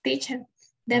first teacher,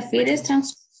 the first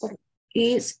transport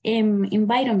is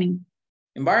environment.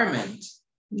 Environment.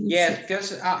 Yes,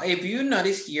 because if you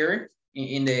notice here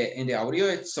in the audio,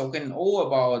 it's talking all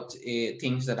about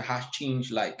things that has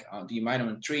changed, like the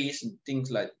environment, trees, and things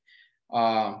like.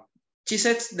 She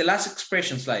said the last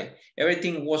expressions like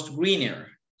everything was greener,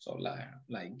 so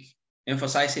like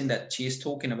emphasizing that she is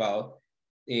talking about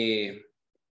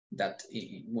that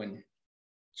when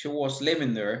she was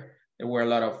living there were a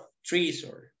lot of trees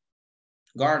or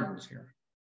gardens here.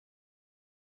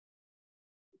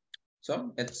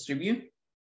 So let's review.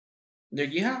 There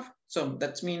you have. So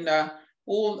that means that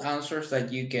all answers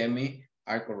that you gave me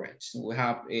are correct. So we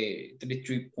have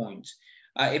 33 points.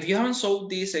 If you haven't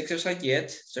solved this exercise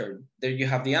yet, so there you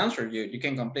have the answer. You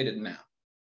can complete it now.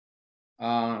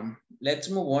 Let's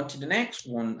move on to the next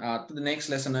one, to the next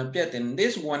lesson update. In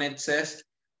this one, it says,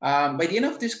 by the end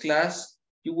of this class,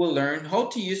 you will learn how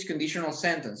to use conditional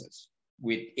sentences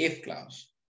with if clause.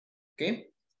 Okay.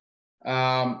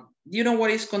 Do you know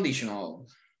what is conditional?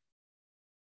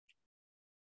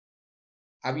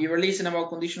 Have you ever listened about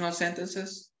conditional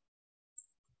sentences?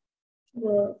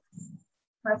 Well,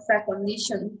 has a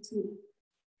condition to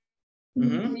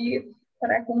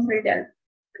para cumplir.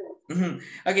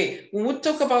 Okay, when we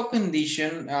talk about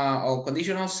condition or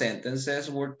conditional sentences,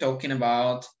 we're talking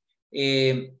about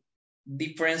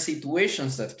different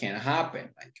situations that can happen,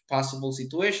 like possible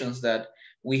situations that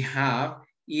we have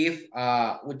if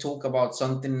we talk about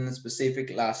something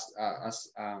specific as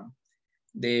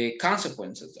the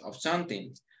consequences of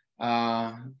something.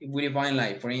 If we define,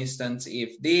 like, for instance,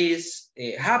 if this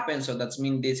happens, so that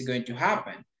means this is going to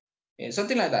happen.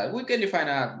 Something like that. We can define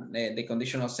the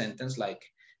conditional sentence like,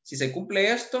 si se cumple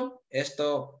esto,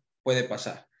 esto puede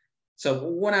pasar. So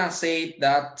we want to say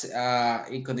that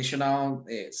in conditional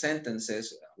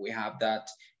sentences, we have that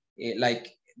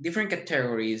like different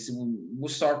categories. We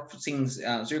start things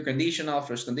zero conditional,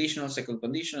 first conditional, second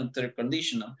conditional, third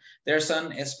conditional. There's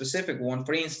some specific one.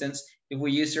 For instance, if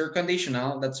we use zero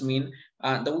conditional, that's mean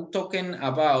that we're talking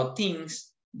about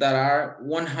things that are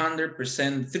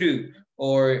 100% true,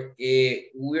 or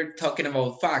we're talking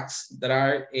about facts that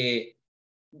are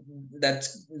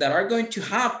that are going to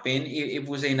happen if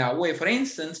we say in that way. For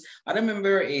instance, I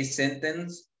remember a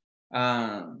sentence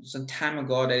some time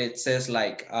ago that it says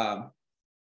like,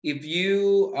 if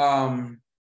you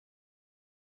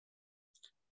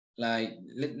like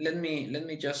let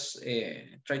me just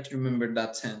try to remember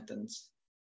that sentence.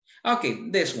 Okay,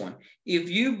 this one. If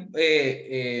you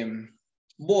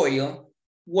boil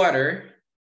water,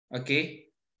 okay,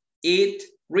 it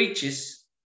reaches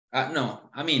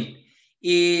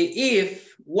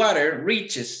if water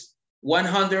reaches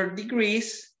 100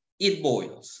 degrees, it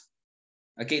boils.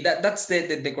 Okay, that's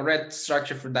the correct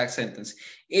structure for that sentence.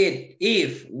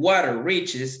 If water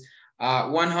reaches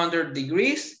 100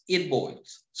 degrees, it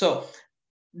boils. So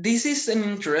this is an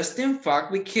interesting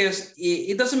fact because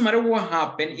it doesn't matter what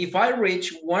happened. If I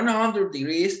reach 100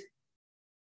 degrees,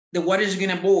 the water is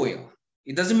gonna boil.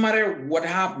 It doesn't matter what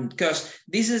happened because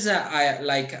this is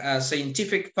like a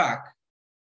scientific fact.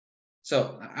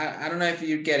 So I don't know if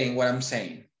you're getting what I'm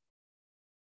saying.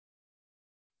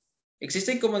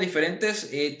 Existen como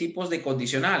diferentes tipos de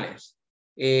condicionales.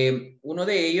 Uno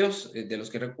de ellos, de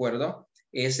los que recuerdo,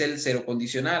 es el cero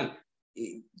condicional.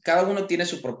 Cada uno tiene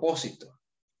su propósito.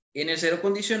 En el cero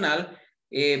condicional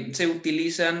se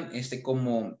utilizan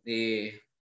como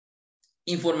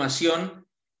información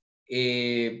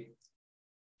que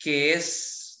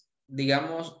es,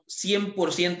 digamos,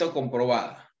 100%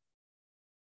 comprobada.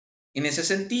 En ese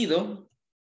sentido,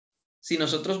 si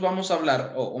nosotros vamos a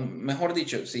hablar, o mejor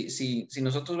dicho, si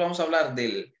nosotros vamos a hablar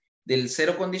del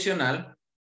cero condicional,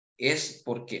 es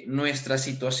porque nuestra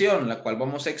situación, la cual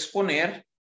vamos a exponer,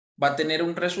 va a tener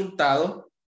un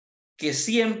resultado que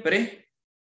siempre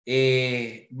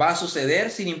va a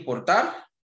suceder sin importar,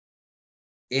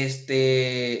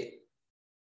 sin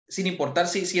importar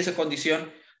si esa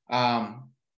condición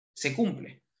se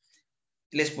cumple.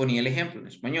 Les ponía el ejemplo en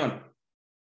español.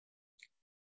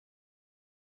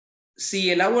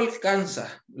 Si el agua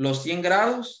alcanza los 100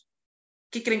 grados,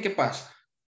 ¿qué creen que pasa?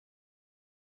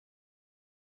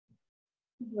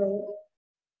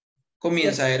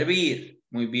 Comienza a hervir.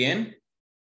 Muy bien.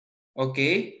 Ok.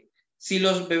 Si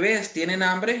los bebés tienen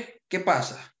hambre, ¿qué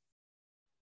pasa?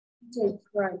 They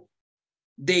cry.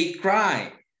 They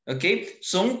cry. Ok.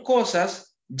 Son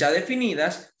cosas ya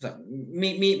definidas. O sea,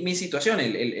 mi situación,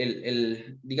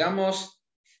 digamos,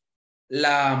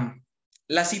 la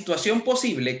situación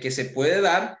posible que se puede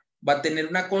dar va a tener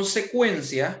una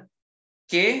consecuencia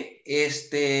que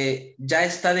ya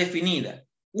está definida.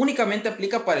 Únicamente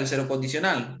aplica para el cero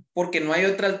condicional, porque no hay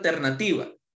otra alternativa,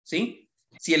 ¿sí?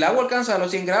 Si el agua alcanza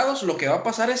los 100 grados, lo que va a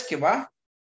pasar es que va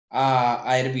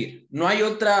a hervir. No hay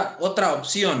otra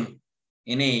opción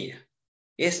en ella.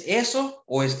 ¿Es eso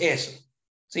o es eso?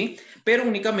 ¿Sí? Pero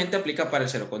únicamente aplica para el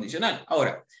cero condicional.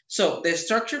 Ahora, so the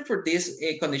structure for this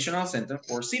conditional sentence,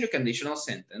 for zero conditional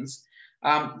sentence,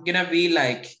 gonna be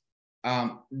like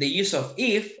the use of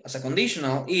if as a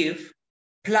conditional if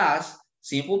plus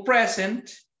simple present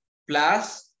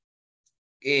plus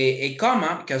a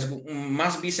comma, because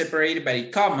must be separated by a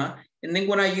comma, and then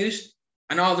when I use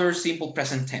another simple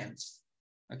present tense.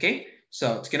 Okay,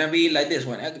 so it's gonna be like this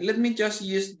one. Let me just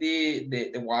use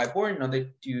the whiteboard in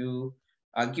order to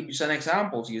give you some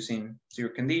examples using zero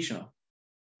conditional.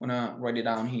 I'm gonna write it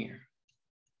down here,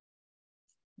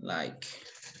 like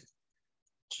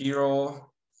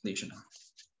zero conditional.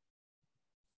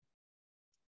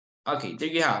 Okay, there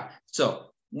you have.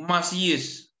 So we must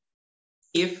use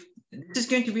if. This is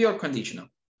going to be our conditional.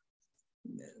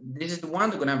 This is the one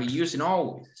that's going to be using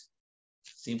always.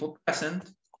 Simple present.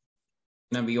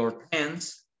 Going to be our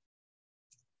tense.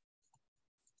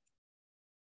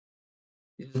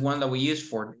 This is one that we use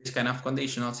for this kind of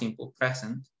conditional, simple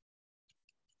present.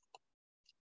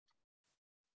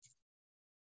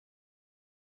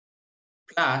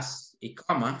 Plus a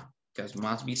comma, because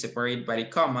must be separated by a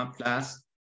comma, plus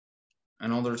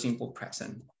another simple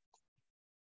present.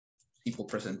 Simple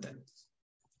present tense.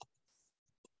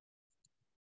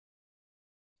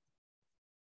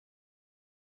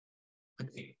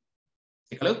 Okay,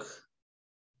 take a look.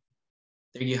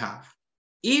 There you have.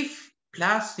 If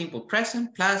plus simple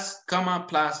present plus comma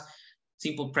plus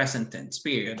simple present tense,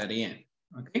 period at the end.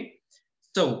 Okay,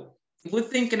 so if we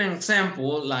think an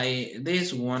example like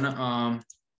this one,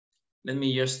 let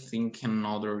me just think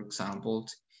another example.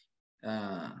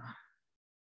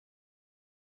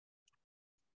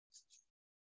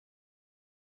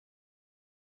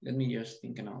 Let me just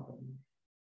think another one.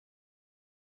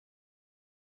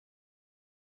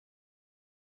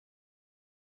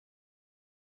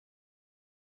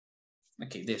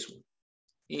 Okay, this one.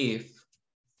 If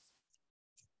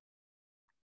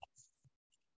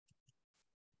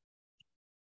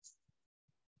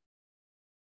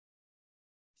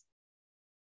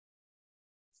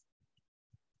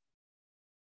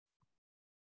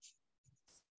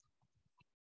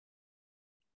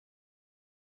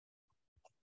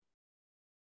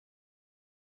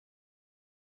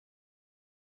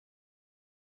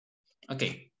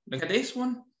okay, look at this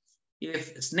one.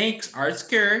 If snakes are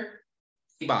scared,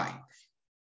 they bite.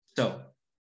 So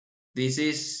this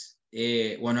is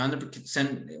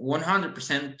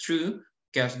 100% true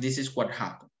because this is what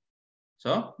happened.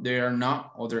 So there are no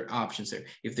other options there.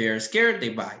 If they are scared, they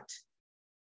bite.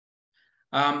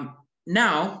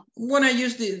 Now, when I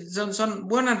use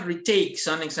when I retake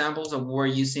some examples that we were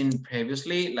using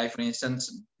previously, like for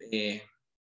instance,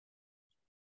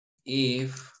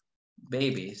 if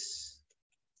babies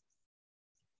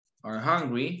are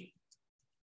hungry,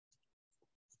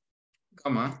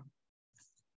 comma,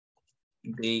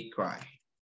 they cry,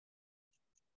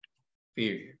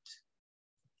 period.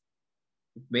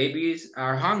 If babies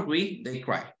are hungry, they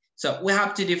cry. So we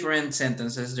have two different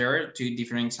sentences there, two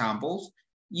different examples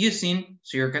using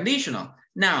zero conditional.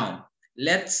 Now,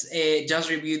 let's just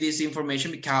review this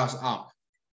information because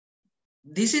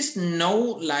this is no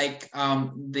like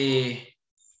the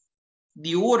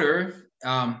order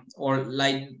or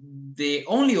like the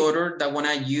only order that when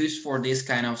I use for this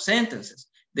kind of sentences.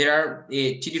 There are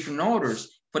two different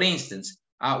orders. For instance,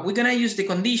 we're gonna use the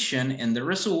condition and the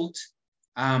result.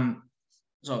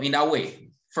 So in that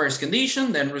way, first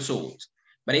condition, then result.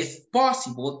 But it's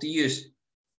possible to use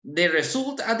the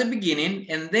result at the beginning,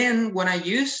 and then when I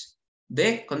use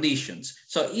the conditions.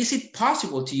 So is it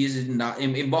possible to use it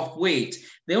in both ways?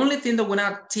 The only thing that we're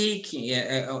not take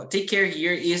care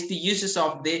here is the uses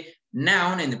of the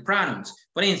noun and the pronouns.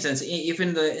 For instance, if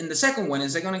in the second one, in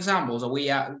the second example that we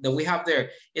have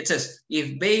there, it says,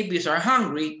 if babies are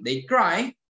hungry, they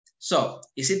cry. So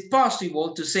is it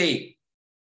possible to say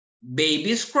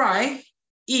babies cry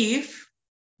if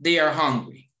they are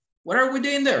hungry? What are we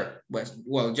doing there?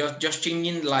 Well, just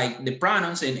changing like the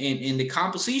pronouns in the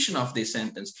composition of this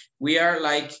sentence. We are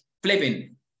like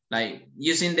flipping, like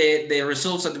using the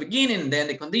results at the beginning and then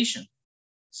the condition.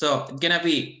 So it's gonna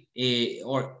be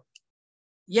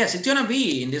yes, it's gonna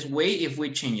be in this way if we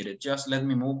change it. Just let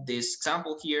me move this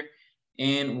example here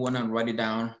and wanna write it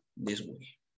down this way.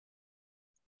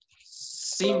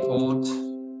 Simple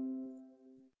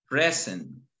present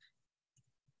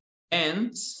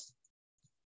tense.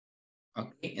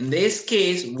 Okay, in this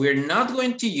case, we're not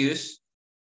going to use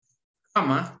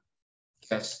comma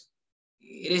because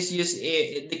it is used,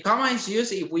 the comma is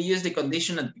used if we use the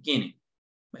condition at the beginning.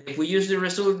 But if we use the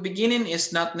result at the beginning,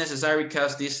 it's not necessary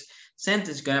because this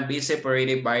sentence is gonna be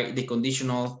separated by the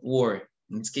conditional word.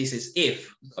 In this case, it's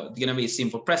if. So it's gonna be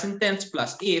simple present tense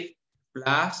plus if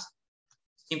plus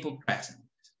simple present.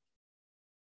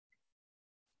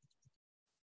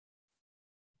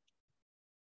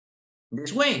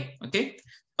 This way, okay?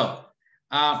 So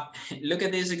look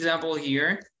at this example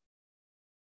here.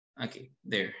 Okay,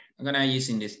 there. I'm gonna use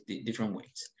in this different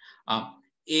ways.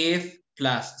 If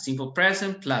plus simple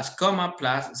present plus comma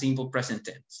plus simple present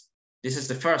tense. This is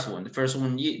the first one. The first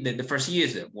one, the first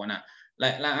use that wanna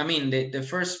I mean the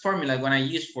first formula when I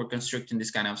use for constructing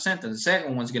this kind of sentence. The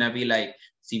second one's gonna be like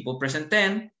simple present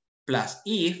tense plus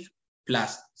if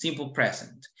plus simple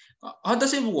present. How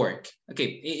does it work?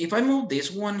 Okay, if I move this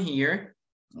one here,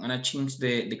 I'm gonna change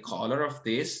the color of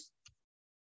this.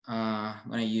 I'm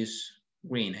gonna use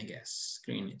green, I guess.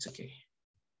 Green, it's okay.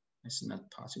 It's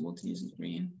not possible to use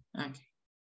green. Okay,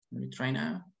 let me try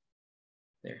now.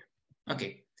 There,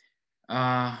 okay.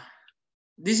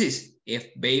 This is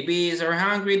if babies are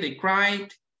hungry, they cry.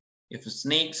 If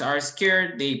snakes are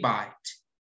scared, they bite.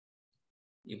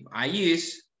 If I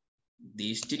use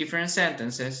these two different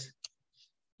sentences,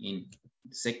 in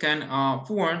the second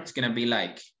form, it's gonna be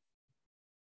like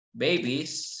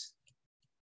babies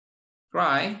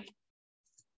cry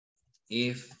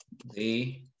if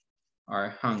they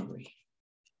are hungry,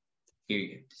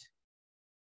 period.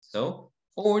 So,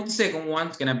 or the second one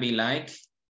is gonna be like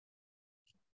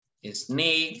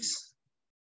snakes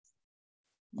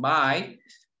bite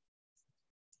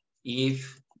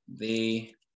if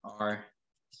they are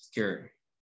scared.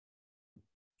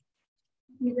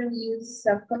 You don't use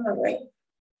comma, right?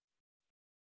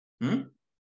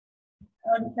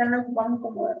 Ahorita no ocupan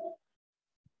como.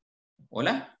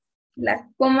 ¿Hola? La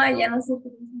coma ya no se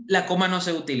utiliza. La coma no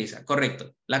se utiliza,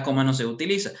 correcto. La coma no se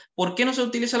utiliza. ¿Por qué no se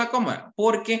utiliza la coma?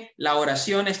 Porque la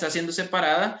oración está siendo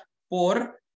separada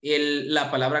por la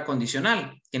palabra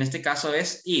condicional, que en este caso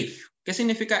es if. ¿Qué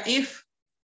significa if?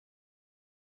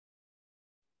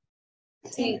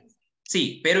 Sí.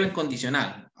 Sí, pero en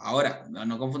condicional. Ahora,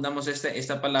 no confundamos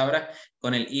esta palabra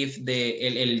con el if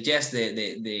el yes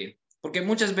porque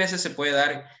muchas veces se puede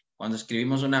dar cuando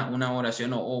escribimos una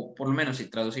oración o por lo menos si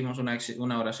traducimos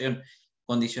una oración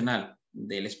condicional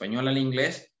del español al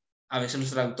inglés, a veces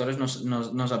los traductores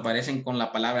nos aparecen con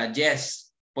la palabra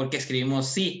yes porque escribimos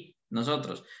sí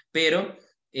nosotros, pero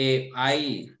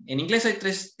en inglés hay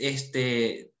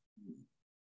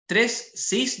tres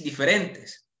sís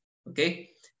diferentes, ¿ok?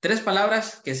 Tres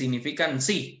palabras que significan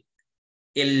sí.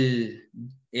 El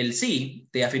sí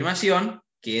de afirmación,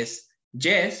 que es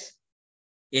yes,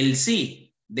 el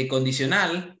sí de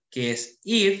condicional, que es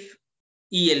if,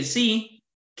 y el sí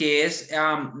que es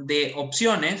de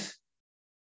opciones,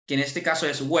 que en este caso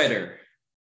es whether.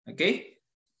 ¿Ok?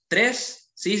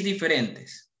 Tres sís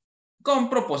diferentes, con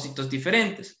propósitos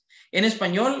diferentes. En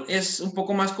español es un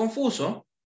poco más confuso,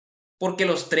 porque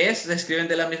los tres se escriben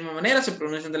de la misma manera, se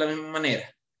pronuncian de la misma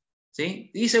manera.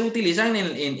 ¿Sí? Y se utilizan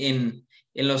en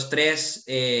las tres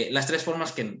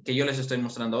formas que yo les estoy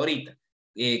mostrando ahorita.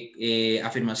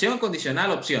 Afirmación,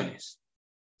 condicional, opciones.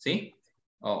 ¿Sí?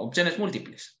 Opciones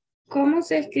múltiples. ¿Cómo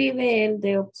se escribe el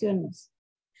de opciones?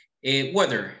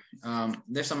 Whether,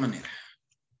 de esa manera.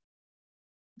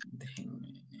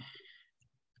 Déjenme.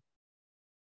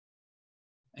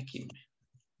 Aquí.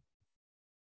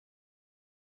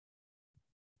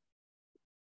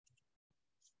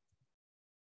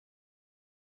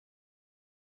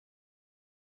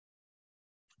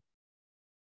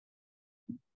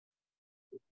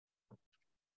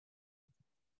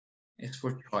 It's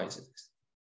for choices.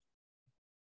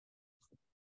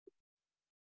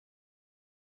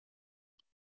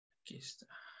 Aquí está.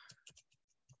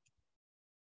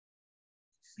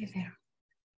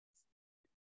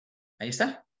 Ahí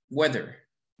está. Weather.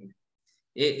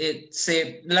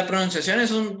 La pronunciación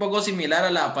es un poco similar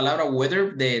a la palabra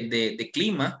weather de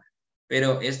clima,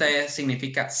 pero esta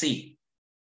significa sí.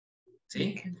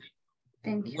 ¿Sí?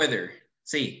 Thank you. Weather.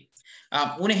 Sí.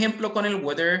 Un ejemplo con el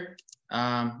weather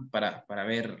para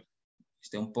ver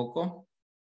un poco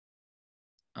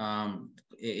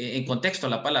en contexto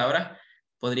la palabra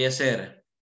podría ser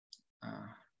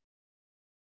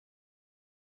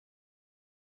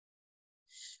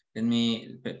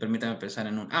permítame pensar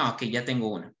en un ok, ya tengo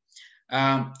una.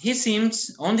 He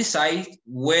seems undecided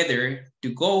whether to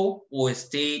go or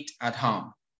stay at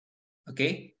home.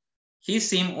 Okay, he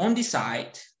seems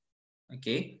undecided,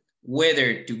 okay,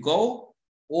 whether to go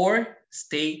or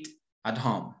stay at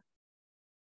home.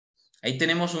 Ahí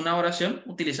tenemos una oración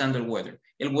utilizando el weather.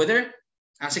 El weather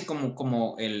hace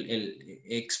como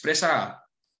expresa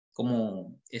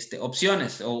como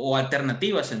opciones o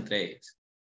alternativas entre ellas.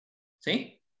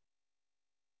 ¿Sí?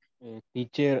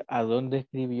 Teacher, ¿a dónde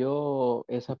escribió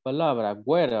esa palabra?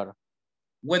 Weather.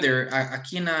 Weather,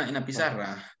 aquí en la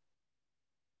pizarra.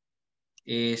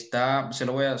 Se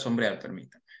lo voy a sombrear,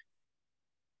 permítame.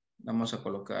 Vamos a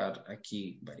colocar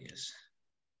aquí varias.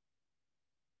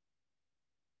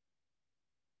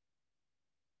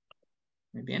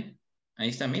 Muy bien. Ahí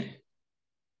está, mire.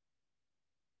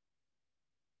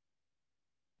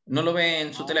 ¿No lo ve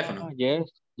en su teléfono?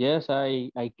 Yes,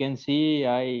 I can see,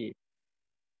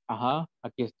 ajá,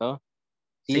 aquí está.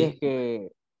 Sí, Sí. es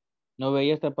que no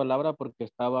veía esta palabra porque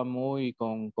estaba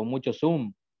con mucho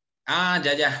zoom.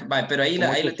 Ya. Va, pero ahí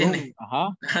lo tiene. Ajá.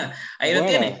 Ahí lo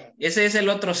tiene. Ese es el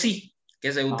otro sí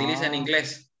que se utiliza en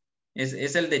inglés.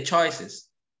 Es el de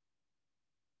choices.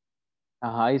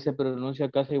 Ajá, y se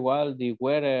pronuncia casi igual de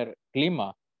weather,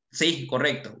 clima. Sí,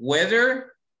 correcto.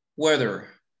 Weather.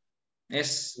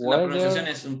 La pronunciación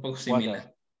es un poco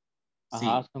similar.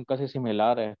 Ajá, Sí. son casi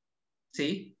similares.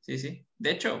 Sí.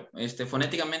 De hecho,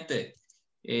 fonéticamente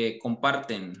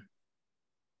comparten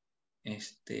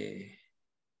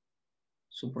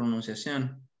su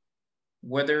pronunciación.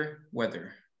 Weather.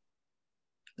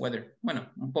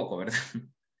 Bueno, un poco, ¿verdad?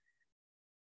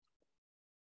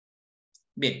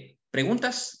 Bien,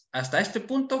 ¿preguntas hasta este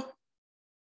punto?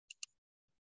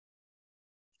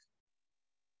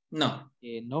 No.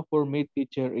 No, for me,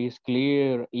 teacher, is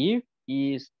clear. If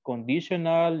is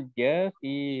conditional, yes,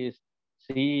 is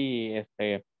sí,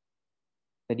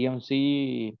 sería un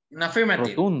sí Un affirmative.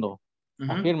 rotundo.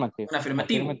 Affirmative. Un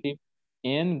afirmativo. Affirmative.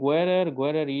 And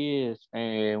whether is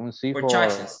un sí For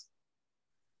choices.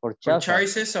 for For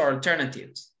choices or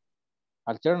alternatives.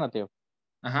 Alternative.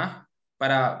 Ajá.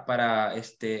 Para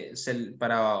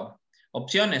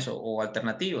opciones o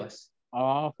alternativas.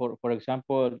 For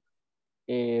example,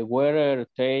 whether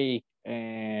take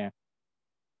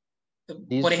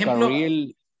por ejemplo,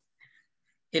 carril.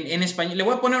 En español, le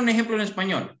voy a poner un ejemplo en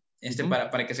español,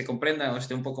 para que se comprenda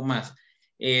un poco más.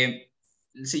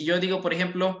 Si yo digo, por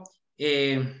ejemplo,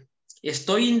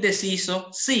 estoy indeciso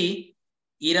si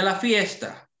ir a la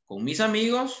fiesta con mis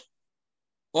amigos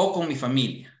o con mi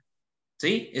familia.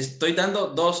 ¿Sí? Estoy dando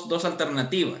dos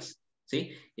alternativas.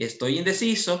 ¿Sí? Estoy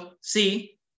indeciso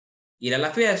si ir a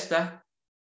la fiesta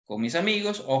con mis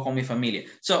amigos o con mi familia.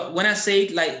 So when I say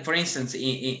it, like, for instance,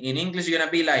 in English, you're gonna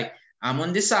be like, I'm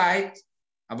undecided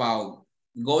about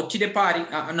go to the party.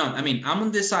 I'm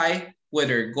undecided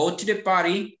whether go to the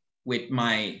party with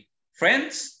my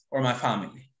friends or my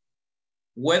family.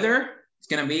 Whether it's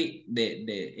gonna be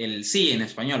el sí en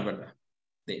español, ¿verdad?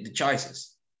 The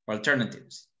choices or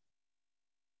alternatives.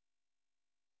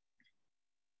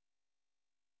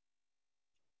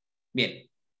 Bien,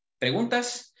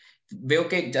 ¿preguntas? Veo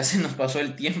que ya se nos pasó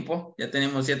el tiempo, ya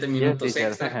tenemos 7 minutos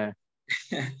extra.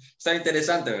 Está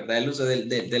interesante, ¿verdad? El uso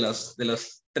de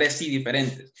los 3 sí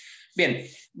diferentes. Bien,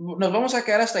 nos vamos a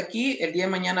quedar hasta aquí. El día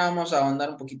de mañana vamos a ahondar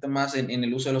un poquito más en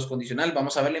el uso de los condicionales.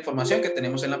 Vamos a ver la información que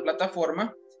tenemos en la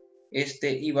plataforma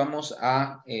y vamos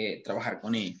a trabajar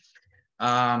con ello.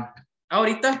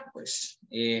 Ahorita, pues,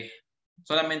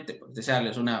 solamente pues,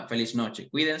 desearles una feliz noche.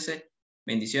 Cuídense,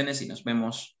 bendiciones y nos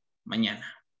vemos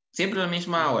mañana. Siempre a la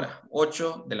misma hora,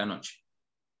 8 de la noche.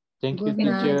 Thank you, Good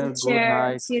night, teacher. Good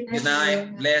night. Good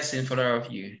night. Blessings for all of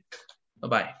you.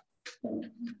 Bye-bye.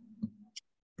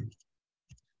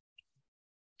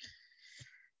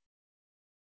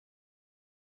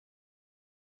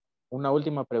 Una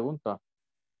última pregunta.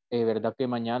 ¿Verdad que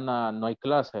mañana no hay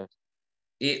clases?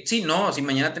 Sí,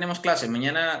 mañana tenemos clases.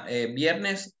 Mañana,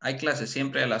 viernes, hay clases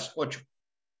siempre a las 8.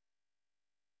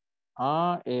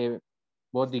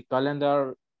 But the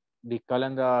calendar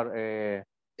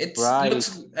It Right.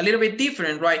 looks a little bit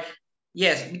different, right?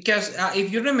 Yes, because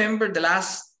if you remember the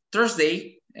last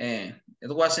Thursday, it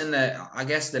was in the, I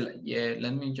guess,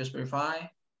 let me just verify.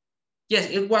 Yes,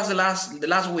 it was the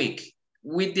last week.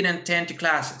 We didn't attend to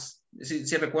classes.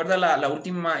 Si recuerda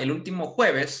el último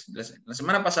jueves, la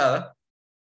semana pasada,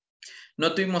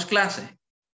 no tuvimos clase,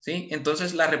 ¿sí?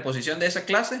 Entonces la reposición de esa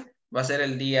clase va a ser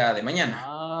el día de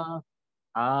mañana.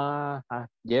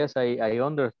 Yes, I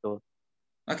understood.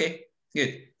 Okay,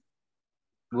 good.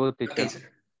 Good, teacher. Okay,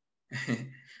 sir.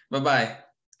 Bye-bye.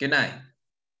 Good night.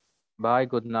 Bye,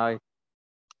 good night.